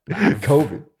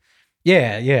 COVID.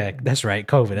 Yeah, that's right.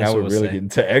 COVID. That's now we're really getting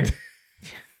tagged.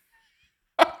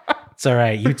 It's all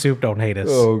right. YouTube don't hate us.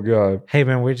 Oh God. Hey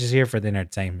man, we're just here for the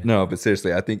entertainment. No, but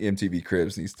seriously, I think MTV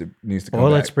Cribs needs to come Well,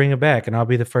 back. let's bring it back, and I'll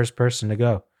be the first person to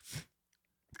go.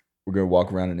 We're gonna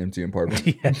walk around an empty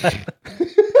apartment.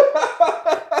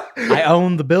 I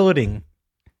own the building.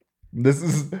 This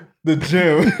is the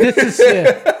gym.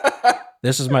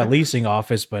 This is my leasing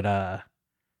office, but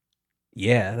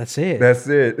yeah, that's it. That's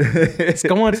it. Let's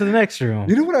go on to the next room.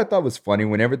 You know what I thought was funny?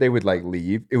 Whenever they would like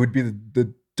leave, it would be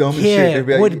the dumbest shit.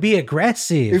 It would be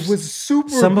aggressive. It was super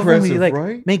Some aggressive, of them would be like,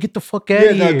 right? Man, get the fuck out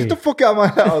of here. Get the fuck out of my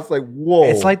house. Like, whoa.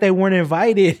 It's like they weren't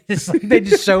invited. It's like they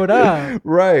just showed up.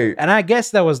 Right. And I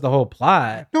guess that was the whole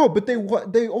plot. No, but they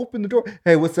opened the door.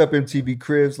 Hey, what's up, MTV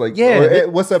Cribs? Like, hey,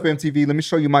 what's up, MTV? Let me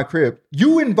show you my crib.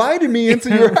 You invited me into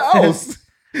your house.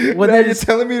 Well, now you're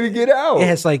telling me to get out.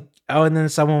 Yeah, it's like, and then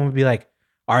someone would be like,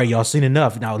 all right, y'all seen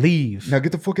enough. Now leave. Now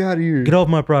get the fuck out of here. Get off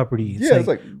my property. It's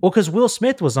like, well, because Will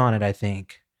Smith was on it, I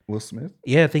think. Will Smith?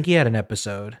 Yeah, I think he had an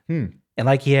episode. And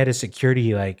like he had a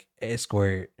security like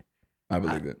escort. I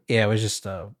believe it. Yeah, it was just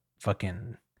it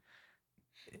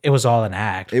was all an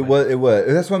act. It was.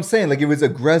 That's what I'm saying. Like, it was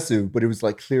aggressive, but it was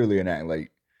like clearly an act.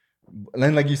 Like, and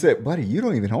then like you said, buddy, you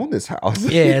don't even own this house.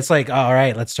 Yeah, it's like, all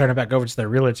right, let's turn it back over to the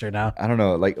realtor now. I don't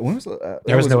know. Like, when was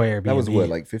there was no Airbnb. That was what,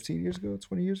 like 15 years ago,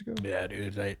 20 years ago? Yeah,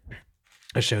 dude.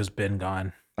 The show's been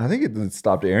gone. I think it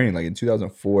stopped airing like in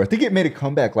 2004. I think it made a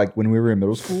comeback like when we were in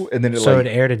middle school, and then it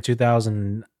aired in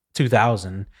 2000,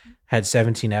 had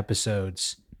 17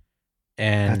 episodes,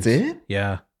 and that's it.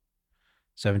 Yeah,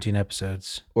 17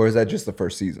 episodes. Or is that just the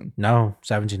first season? No,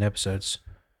 17 episodes.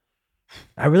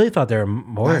 I really thought there were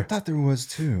more. I thought there was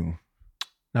too.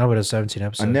 No, but it was 17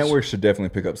 episodes. A network should definitely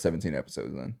pick up 17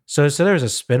 episodes then. So there was a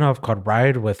spinoff called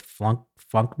Ride with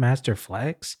Funkmaster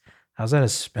Flex. How's that a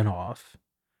spinoff?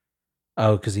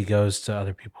 Oh, because he goes to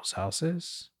other people's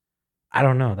houses? I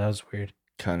don't know. That was weird.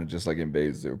 Kind of just like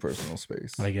invades their personal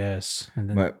space, I guess. And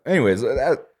then, but anyways,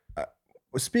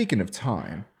 speaking of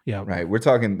time, yeah, right. We're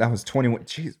talking, that was 21.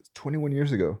 Jesus, 21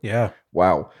 years ago. Yeah.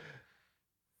 Wow.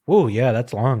 Oh, yeah,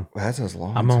 that's long. That's a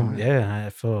long time. Yeah,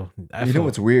 I feel. You know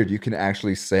what's weird? You can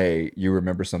actually say you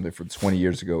remember something from 20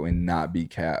 years ago and not be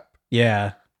cap.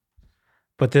 Yeah.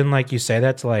 But then, like, you say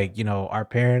that to, like, you know, our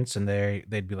parents, and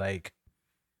they'd be like,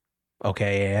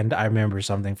 okay, and I remember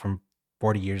something from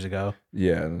 40 years ago.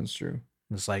 Yeah, that's true.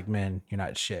 It's like, man, you're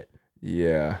not shit.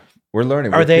 Yeah. We're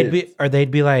learning. Or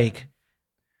they'd be like,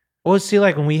 well, see,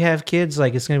 like, when we have kids,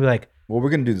 like, it's going to be like, well, we're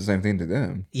going to do the same thing to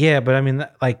them. Yeah, but I mean,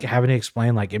 like, having to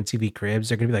explain, like, MTV Cribs,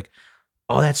 they're going to be like,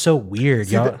 oh, that's so weird.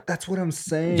 See, y'all. That's what I'm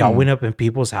saying. Y'all went up in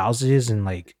people's houses and,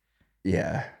 like.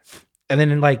 Yeah. And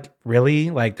then, like, really,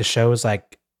 like, the show is,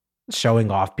 like,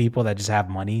 showing off people that just have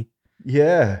money.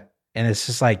 Yeah. And it's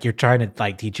just, like, you're trying to,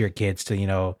 like, teach your kids to, you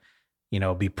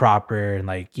know, be proper and,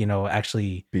 like, you know,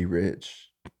 actually. Be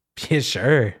rich. Yeah,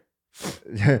 sure.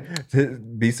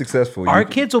 Be successful. Our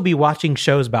kids will be watching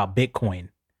shows about Bitcoin.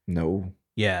 No.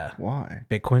 Yeah. Why?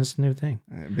 Bitcoin's the new thing.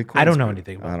 Bitcoin's I don't know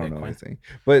anything about Bitcoin. I don't know anything.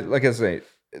 But like I say,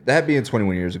 that being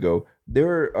 21 years ago,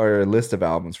 there are a list of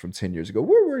albums from 10 years ago.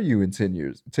 Where were you in 10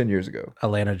 years ago?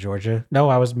 Atlanta, Georgia. No,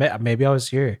 I was maybe I was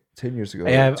here. 10 years ago.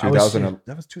 Yeah,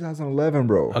 that was 2011,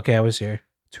 bro. Okay, I was here.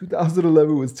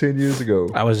 2011 was 10 years ago.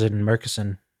 I was in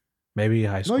Murchison. Maybe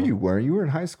high school. No, you weren't. You were in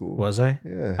high school. Was I?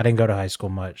 Yeah. I didn't go to high school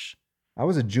much. I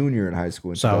was a junior in high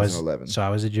school in 2011. So I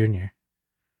was a junior.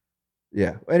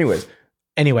 Yeah. Anyways.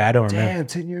 Anyway, I don't remember. Damn,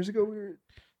 10 years ago we were.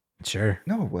 Sure.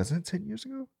 No, it wasn't 10 years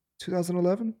ago.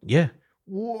 2011. Yeah.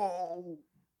 Whoa.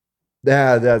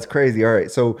 Yeah, that's crazy. All right.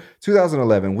 So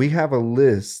 2011, we have a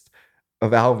list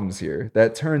of albums here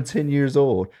that turned 10 years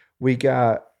old. We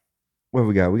got, what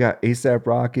we got? We got ASAP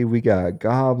Rocky. We got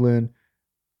Goblin.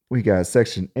 We got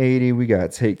Section 80. We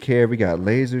got Take Care. We got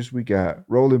Lasers. We got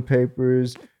Rolling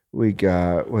Papers. We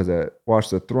got, what was that? Watch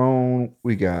the Throne.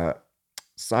 We got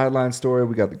Sideline Story.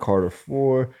 We got the Carter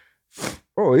 4.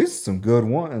 Oh, these are some good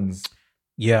ones.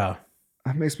 Yeah.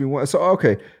 That makes me want. So,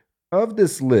 okay. Of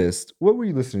this list, what were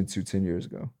you listening to 10 years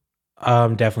ago?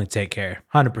 Definitely Take Care.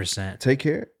 100%. Take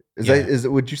Care. Yeah.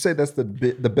 Would you say that's the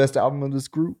best album of this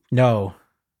group? No,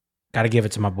 gotta give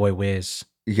it to my boy Wiz.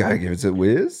 You gotta give it to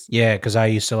Wiz. Yeah, because I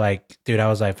used to I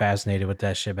was like fascinated with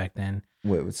that shit back then.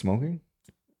 What, with smoking?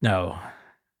 No,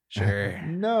 sure.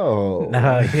 No.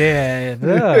 No, yeah,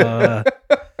 no,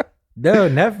 no,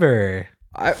 never.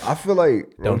 I feel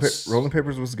like Don't Rolling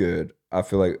Papers was good. I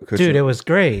feel like dude, it was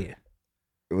great.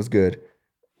 It was good.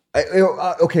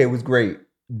 Okay, it was great,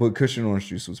 but Cushion Orange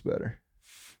Juice was better.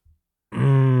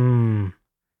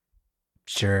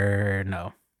 Sure,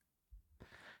 no.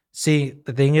 See,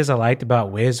 the thing is, I liked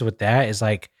about Wiz with that is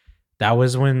like that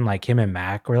was when like him and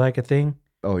Mac were like a thing,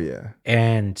 Oh yeah,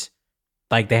 and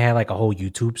like they had like a whole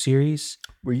YouTube series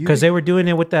were you? because they were doing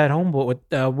it with that homeboy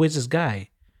with Wiz's guy,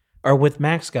 or with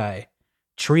Mac's guy,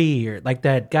 Tree, or like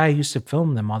that guy used to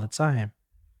film them all the time.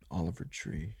 Oliver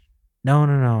Tree. No.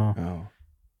 Oh,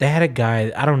 They had a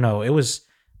guy. I don't know. It was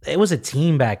a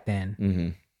team back then. mm-hmm.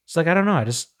 It's like I don't know.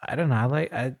 I don't know. I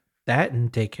like that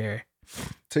and Take Care.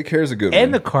 Take Care is a good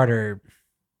And one. the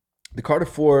Carter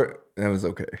 4, that was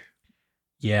okay.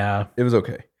 Yeah, It was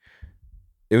okay.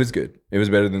 It was good. It was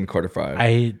better than Carter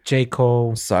 5. J.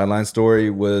 Cole. Sideline Story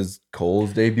was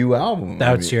Cole's debut album.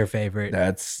 That's your favorite.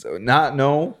 That's not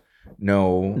no.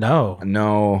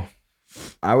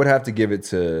 I would have to give it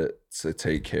to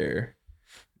Take Care.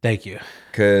 Thank you.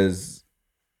 Because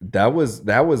that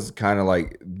was kind of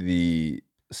like the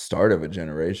start of a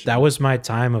generation. That was my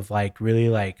time of like really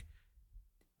like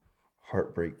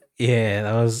heartbreak. Yeah,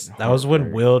 that was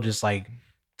when Will just like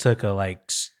took a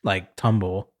like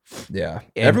tumble. Yeah,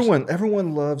 and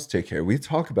everyone loves Take Care. We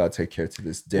talk about Take Care to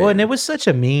this day. Well, and it was such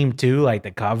a meme too, like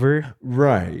the cover,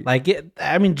 right? Like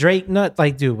I mean, Drake, not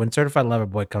like, dude, when Certified Lover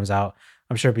Boy comes out,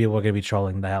 I'm sure people are gonna be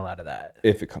trolling the hell out of that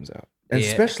if it comes out, and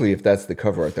especially if that's the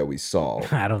cover art that we saw.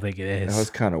 I don't think it is. That was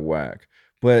kind of whack.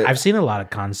 But I've seen a lot of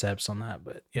concepts on that,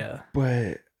 but yeah.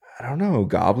 But I don't know.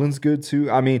 Goblin's good too.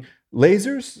 I mean,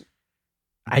 Lasers.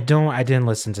 I didn't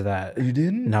listen to that. You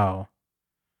didn't? No.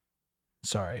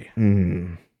 Sorry.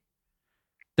 Mm.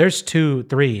 There's 2,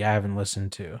 3 I haven't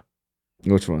listened to.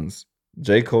 Which ones?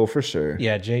 J. Cole for sure.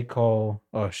 Yeah, J. Cole.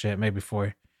 Oh shit, maybe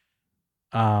 4.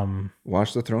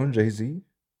 Watch the Throne, Jay-Z.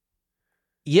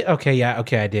 Yeah, okay,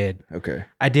 I did. Okay.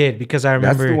 I did because I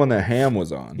remember that's the one that Ham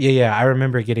was on. Yeah, I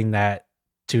remember getting that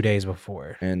 2 days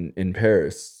before. And in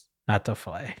Paris. Not to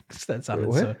flex. That sounded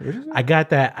what? so. What is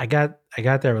that? I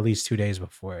got that released 2 days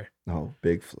before. Oh,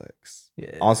 big flex.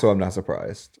 Yeah. Also, I'm not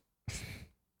surprised.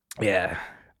 Yeah.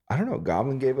 I don't know.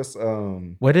 Goblin gave us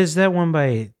What is that one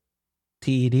by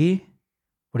TED?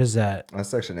 What is that? That's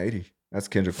Section 80. That's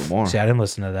Kendrick Lamar. See, I didn't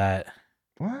listen to that.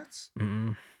 What?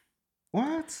 Mm-mm.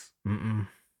 What? Mm-mm.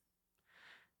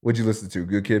 What'd you listen to?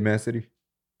 Good Kid, Mad City?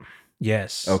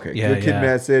 Yes. Okay. Yeah, Good Kid,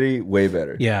 Mad City, way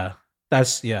better. Yeah.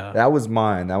 That was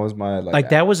mine. That was my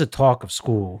like that was a talk of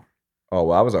school. Oh,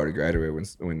 well, I was already graduated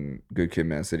when Good Kid,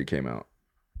 Mad City came out.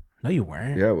 No, you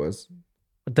weren't. Yeah, I was.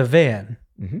 With the van.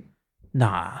 Mm-hmm.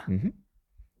 Nah. Mm-hmm.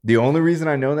 The only reason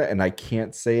I know that, and I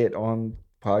can't say it on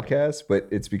podcast, but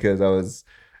it's because I was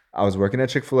working at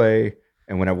Chick-fil-A,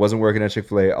 and when I wasn't working at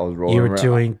Chick-fil-A, I was rolling around. You were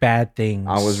doing bad things.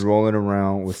 I was rolling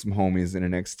around with some homies in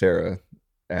an Xterra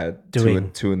at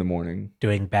 2 in the morning.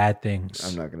 Doing bad things.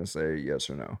 I'm not going to say yes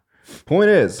or no. Point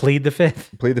is, plead the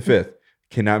fifth. Plead the fifth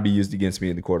cannot be used against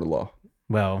me in the court of law.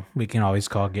 Well, we can always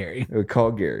call Gary.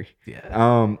 Call Gary.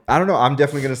 Yeah. I don't know. I'm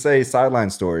definitely gonna say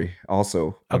Sideline Story.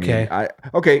 Also. Okay.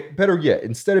 Okay. Better yet,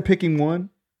 instead of picking one,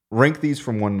 rank these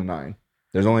from 1 to 9.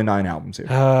 There's only 9 albums here.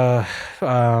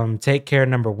 Take Care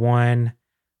number 1.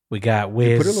 We got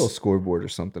Wiz. Put a little scoreboard or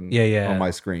something. Yeah. On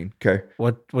my screen. Okay.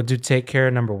 We'll do Take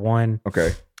Care number 1.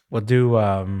 Okay. We'll do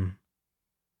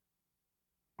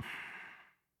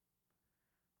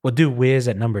Wiz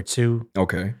at number 2.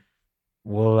 Okay.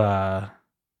 We'll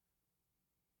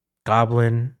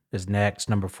Goblin is next,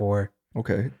 number 4.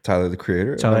 Okay. Tyler the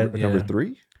Creator. Number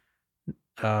 3.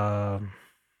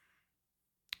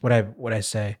 What I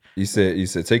say? You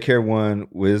said Take Care 1,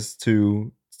 Wiz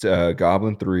 2,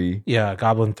 Goblin 3. Yeah,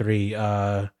 Goblin 3.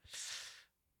 I'll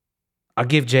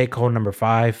give J. Cole number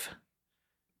 5.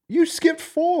 You skipped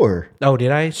 4. Oh, did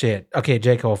I? Shit. Okay,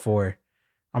 J. Cole 4.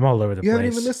 I'm all over the place. You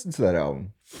haven't even listened to that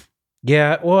album.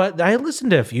 Yeah, well, I listened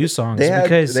to a few songs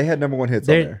because they had number 1 hits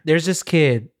on there. There's this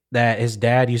kid that his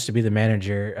dad used to be the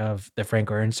manager of the Frank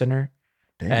Oren Center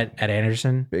at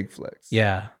Anderson. Big flex.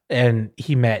 Yeah, and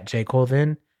he met J. Cole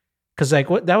then, because like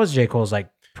that was J. Cole's like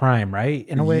prime, right?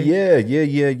 In a way. Yeah.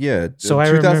 So 2010, I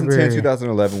remember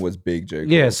 2011 was big J. Cole.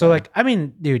 Yeah, so like I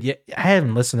mean, dude, I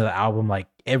haven't listened to the album like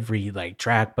every like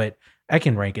track, but I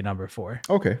can rank it number 4.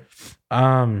 Okay.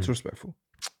 It's respectful.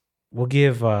 we'll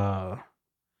give mm,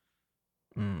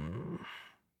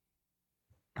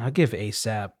 I'll give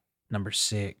ASAP number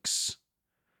 6,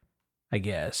 I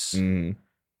guess. Mm.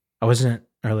 I wasn't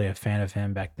really a fan of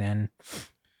him back then.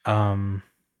 Um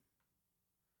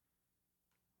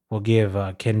we'll give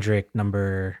Kendrick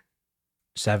number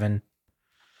 7.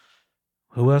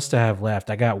 Who else do I have left?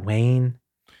 I got Wayne.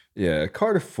 Yeah,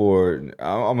 Carter 4.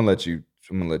 I'm gonna let you.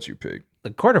 I'm gonna let you pick.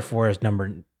 The Carter 4 is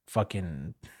number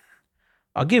fucking.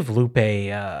 I'll give Lupe.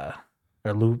 Or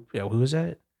Lupe. Who is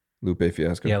that? Lupe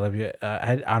Fiasco. Yeah, Lupe.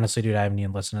 I honestly, dude, I haven't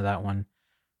even listened to that one.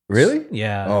 Really?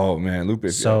 Yeah. Oh man, Lupe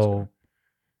Fiasco. So,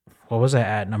 what was I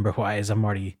at number wise? I'm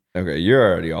already. Okay, you're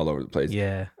already all over the place.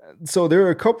 Yeah. So there are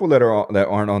a couple that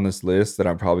aren't on this list that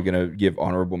I'm probably gonna give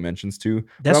honorable mentions to.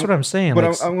 That's what I'm saying. But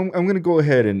like, I'm gonna go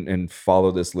ahead and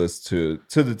follow this list to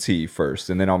the T first,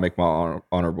 and then I'll make my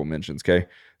honorable mentions. Okay.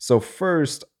 So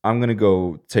first, I'm gonna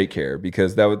go Take Care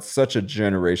because that was such a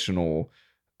generational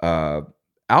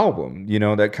album. You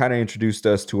know, that kind of introduced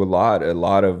us to a lot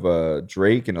of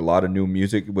Drake, and a lot of new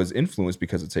music was influenced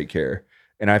because of Take Care.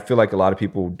 And I feel like a lot of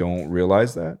people don't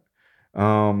realize that.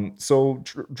 So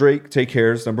Drake, Take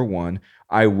Care is number 1.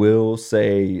 I will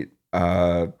say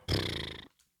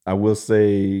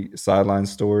Sideline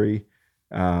Story.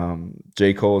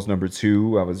 J. Cole's number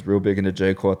 2. I was real big into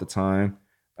J. Cole at the time.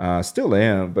 Still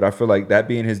am, but I feel like that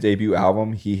being his debut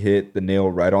album, he hit the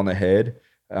nail right on the head.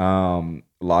 A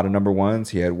lot of number 1s.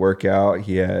 He had Workout.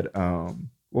 He had what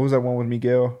was that one with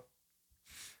Miguel?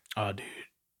 Oh, dude,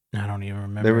 I don't even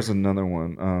remember. There was another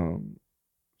one.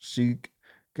 She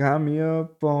got me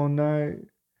up all night,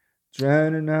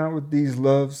 drowning out with these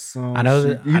love songs. I know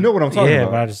that. You know what I'm talking about. Yeah,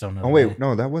 but I just don't know. Oh wait,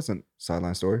 no, that wasn't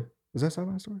Sideline Story. Was that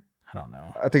Sideline Story? I don't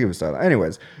know. I think it was Sideline.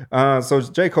 Anyways, so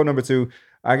J. Cole number 2.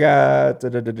 I got. You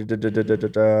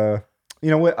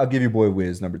know what? I'll give your boy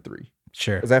Wiz number 3.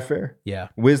 Sure. Is that fair? Yeah.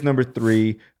 Wiz number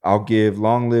 3. I'll give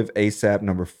Long Live ASAP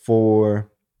number 4.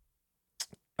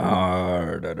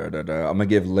 I'm gonna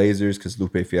give Lasers because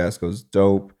Lupe Fiasco's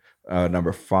dope.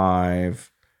 Number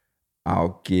 5.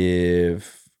 I'll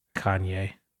give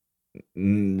Kanye.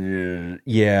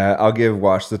 Yeah, I'll give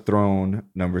Watch the Throne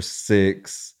number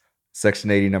 6.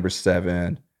 Section 80 number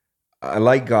 7. I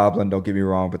like Goblin, don't get me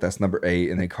wrong, but that's number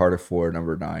 8. And then Carter 4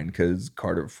 number 9 because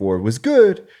Carter 4 was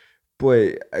good,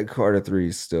 but Carter 3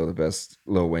 is still the best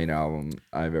Lil Wayne album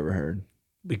I've ever heard.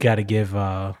 We got to give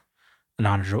an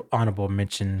honorable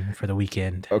mention for The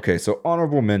Weeknd. Okay, so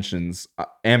honorable mentions: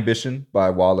 Ambition by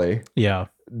Wale. Yeah,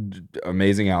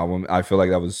 amazing album. I feel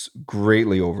like that was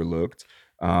greatly overlooked.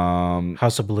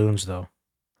 House of Balloons, though.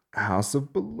 House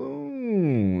of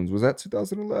Balloons, was that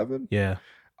 2011? Yeah.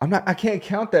 I can't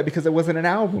count that because it wasn't an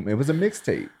album. It was a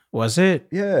mixtape. Was it?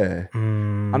 Yeah.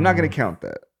 I'm not gonna count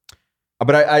that.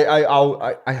 But I'm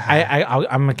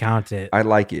gonna count it. I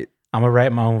like it. I'm gonna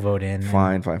write my own vote in.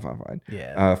 Fine.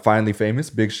 Yeah. Finally Famous,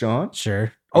 Big Sean.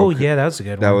 Sure. Oh yeah, that was a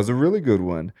good one. That was a really good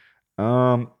one.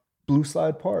 Blue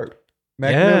Slide Park,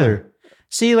 Mac Miller.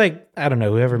 See, like, I don't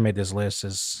know, whoever made this list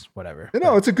is whatever.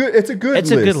 No, it's a good list. It's a good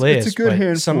list. It's a good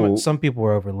handful. Some people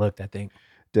were overlooked, I think.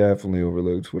 Definitely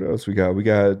overlooked. What else we got? We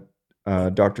got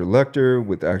Dr. Lecter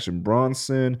with Action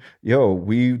Bronson. Yo,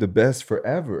 We the Best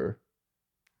Forever.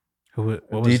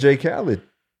 What was DJ Khaled.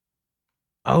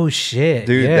 Oh shit,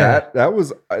 dude! Yeah.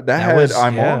 That had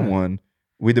I'm on one.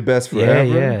 We the Best Forever.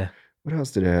 Yeah. What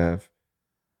else did it have?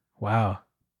 Wow.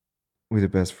 We the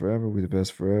Best Forever. We the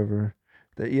Best Forever.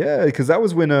 Because that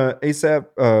was when ASAP.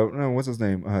 No, what's his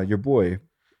name? Your boy,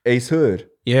 Ace Hood.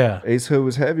 Yeah. Ace Hood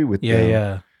was heavy with them.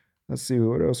 Yeah. Let's see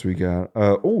what else we got.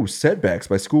 Setbacks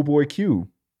by Schoolboy Q.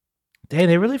 Dang,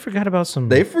 they really forgot about some.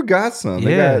 They forgot some. Yeah.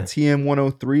 They got TM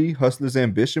 103, Hustler's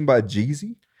Ambition by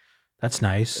Jeezy. That's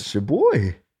nice. That's your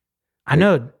boy. I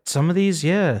know some of these,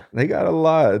 yeah. They got a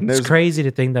lot. It's crazy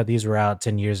to think that these were out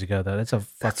 10 years ago, though. That's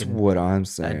what I'm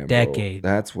saying. A decade. Bro.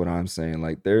 That's what I'm saying.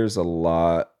 Like, there's a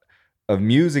lot of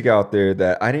music out there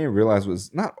that I didn't realize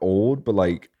was not old, but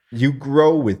like you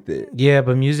grow with it. Yeah,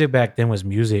 but music back then was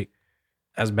music.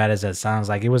 As bad as that sounds,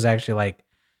 like it was actually like,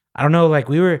 I don't know, like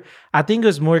I think it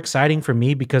was more exciting for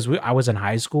me because I was in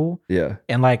high school. Yeah.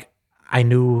 And like, I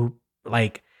knew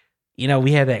like,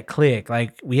 we had that clique.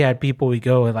 Like we had people we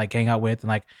go and like hang out with and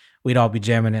like we'd all be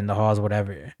jamming in the halls or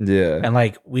whatever. Yeah. And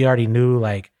like, we already knew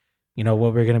like,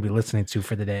 what we're going to be listening to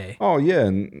for the day. Oh yeah.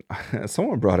 And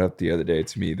someone brought up the other day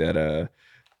to me that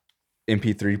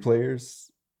MP3 players,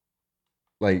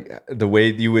 like the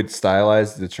way you would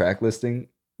stylize the track listing.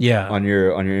 Yeah. On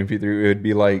your MP3, it would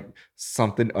be like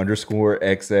something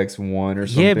 _XX1 or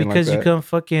something. Yeah, because like you couldn't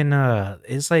fucking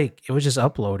it's like it was just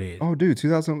uploaded. Oh, dude,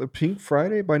 2000 Pink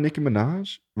Friday by Nicki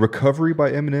Minaj, Recovery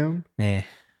by Eminem. Yeah.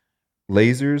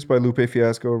 Lasers by Lupe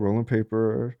Fiasco, Rolling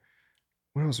Paper.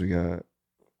 What else we got?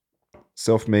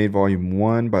 Self-Made Volume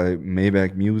 1 by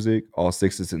Maybach Music. All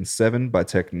Sixes and Seven by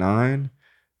Tech Nine.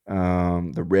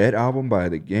 The Red Album by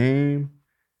The Game.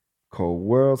 Cold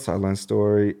World, Sideline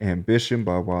Story, Ambition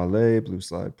by Wale, Blue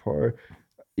Slide Park.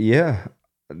 Yeah,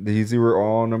 these were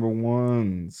all number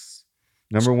ones.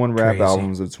 Number one rap Crazy.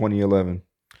 albums of 2011.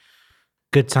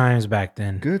 Good times back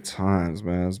then. Good times,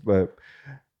 man. But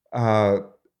I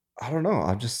don't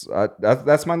know.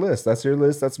 That's my list. That's your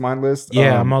list. That's my list.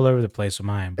 Yeah, I'm all over the place with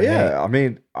mine. But yeah, hey, I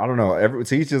mean, I don't know.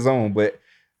 To each his own. But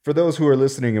for those who are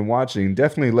listening and watching,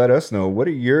 definitely let us know, what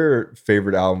are your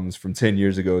favorite albums from 10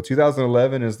 years ago?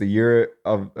 2011 is the year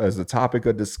as the topic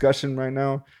of discussion right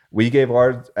now. We gave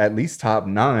our at least top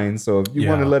 9. So if you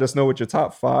want to let us know what your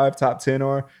top 5, top 10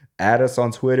 are, add us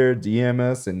on Twitter, DM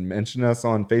us, and mention us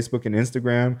on Facebook and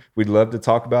Instagram. We'd love to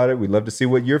talk about it. We'd love to see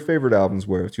what your favorite albums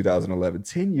were of 2011.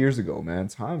 10 years ago, man.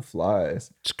 Time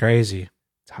flies. It's crazy.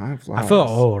 Time flies. I feel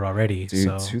old already.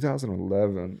 Dude, so.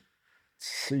 2011.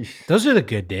 Sheesh. Those are the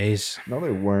good days. No, they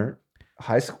weren't.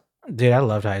 High school. Dude, I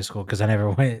loved high school because I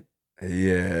never went.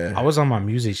 Yeah. I was on my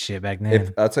music shit back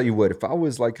then. I'll tell you what, if I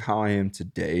was like how I am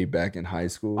today back in high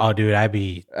school. Oh, dude, I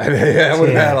would have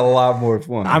had a lot more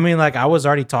fun. I mean, like, I was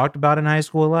already talked about in high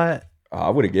school a lot.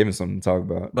 I would have given something to talk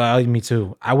about. But me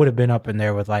too. I would have been up in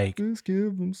there with like. Let's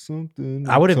give them something.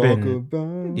 I would have been.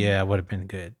 About. Yeah, I would have been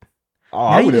good. Oh,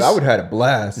 I would have had a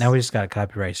blast. Now we just got a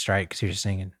copyright strike because you're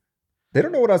singing. They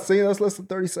don't know what I sing. That's less than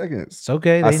 30 seconds. It's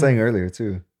okay. I sang earlier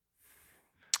too.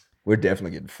 We're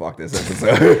definitely getting fucked this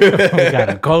episode. We got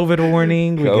a COVID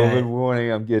warning. COVID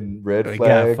warning. I'm getting red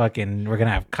flag. We're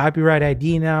gonna have copyright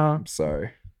ID now. I'm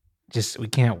sorry. We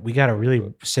gotta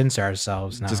really censor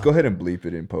ourselves now. Just go ahead and bleep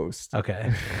it in post.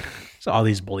 Okay. So all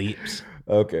these bleeps.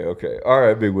 Okay. All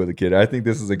right, Big Will the Kid. I think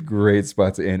this is a great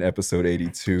spot to end episode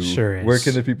 82. Sure is. Where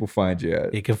can the people find you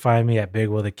at? You can find me at Big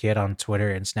Will the Kid on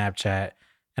Twitter and Snapchat,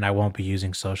 and I won't be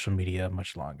using social media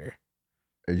much longer.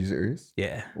 Are you serious?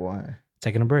 Yeah. Why?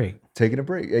 Taking a break.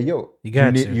 Hey, yo.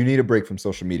 You need a break from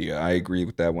social media. I agree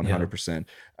with that 100%.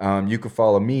 You can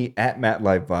follow me at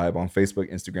MattLifeVibe on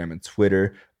Facebook, Instagram, and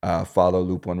Twitter. Follow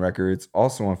Loop One Records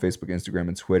also on Facebook, Instagram,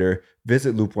 and Twitter.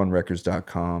 Visit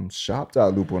looponerecords.com.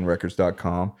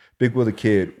 Shop.looponerecords.com. Big Will the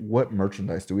Kid, what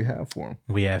merchandise do we have for him?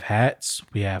 We have hats.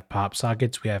 We have pop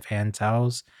sockets. We have hand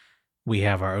towels. We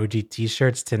have our OG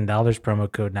t-shirts, $10,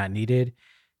 promo code not needed.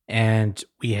 And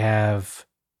we have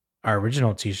our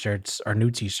original t-shirts, our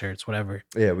new t-shirts, whatever.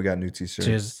 Yeah, we got new t-shirts.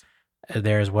 Just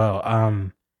there as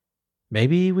well.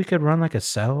 Maybe we could run like a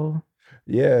sell.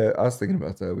 Yeah, I was thinking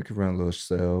about that. We could run a little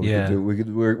sale. We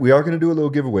are going to do a little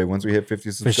giveaway once we hit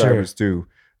 50 subscribers too.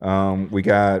 We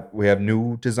have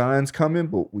new designs coming,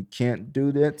 but we can't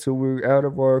do that till we're out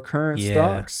of our current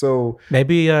stock. So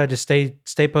maybe just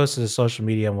stay posted to social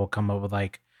media, and we'll come up with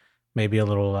like maybe a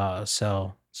little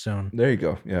sell soon. There you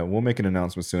go. Yeah, we'll make an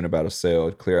announcement soon about a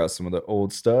sale, clear out some of the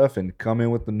old stuff and come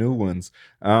in with the new ones.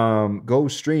 Go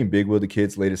stream Big Will the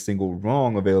Kid's latest single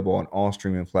Wrong, available on all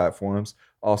streaming platforms.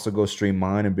 Also go stream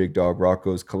mine and Big Dog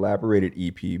Rocco's collaborated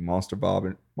EP Monster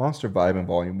Vibin'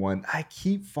 Volume 1. I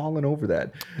keep falling over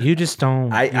that. You just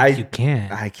don't. You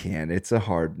can't. I can't. It's a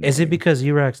hard name. Is it because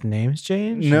E-Rock's name's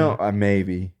changed? No,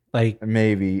 maybe.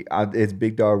 Maybe. It's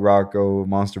Big Dog Rocco,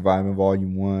 Monster Vibin'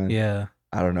 Volume 1. Yeah.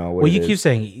 I don't know. Well, you keep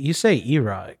saying, you say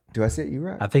E-Rock. Do I say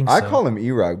E-Rock? I think so. I call him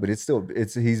E-Rock, but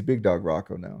he's Big Dog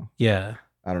Rocco now. Yeah.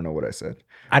 I don't know what I said.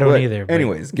 I don't either.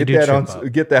 Anyways, get that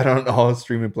on all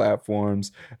streaming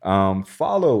platforms.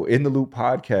 Follow In the Loop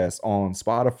podcast on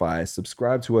Spotify.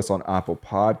 Subscribe to us on Apple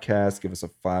Podcasts. Give us a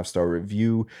 5-star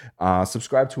review.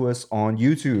 Subscribe to us on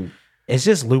YouTube. It's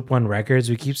just Loop One Records.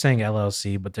 We keep saying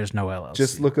LLC, but there's no LLC.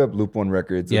 Just look up Loop One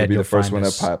Records. It'll be the first one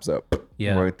that pops up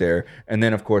right there. And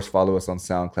then, of course, follow us on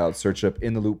SoundCloud. Search up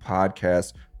In the Loop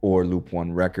podcast or Loop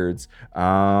One Records.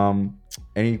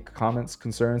 Any comments,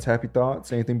 concerns, happy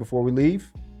thoughts? Anything before we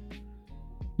leave?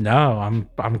 No,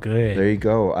 I'm good. There you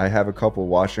go. I have a couple.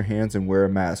 Wash your hands and wear a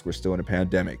mask. We're still in a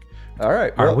pandemic. All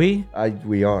right. Are we?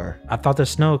 We are. I thought the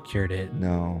snow cured it.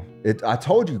 No. I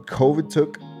told you, COVID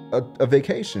took a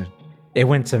vacation. It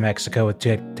went to Mexico with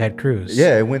Ted Cruz.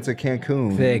 Yeah, it went to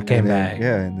Cancun. It came back.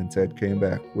 Yeah, and then Ted came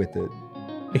back with it.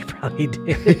 He probably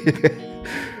did.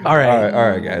 All right. All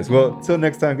right, guys. Well, till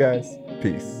next time, guys.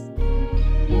 Peace.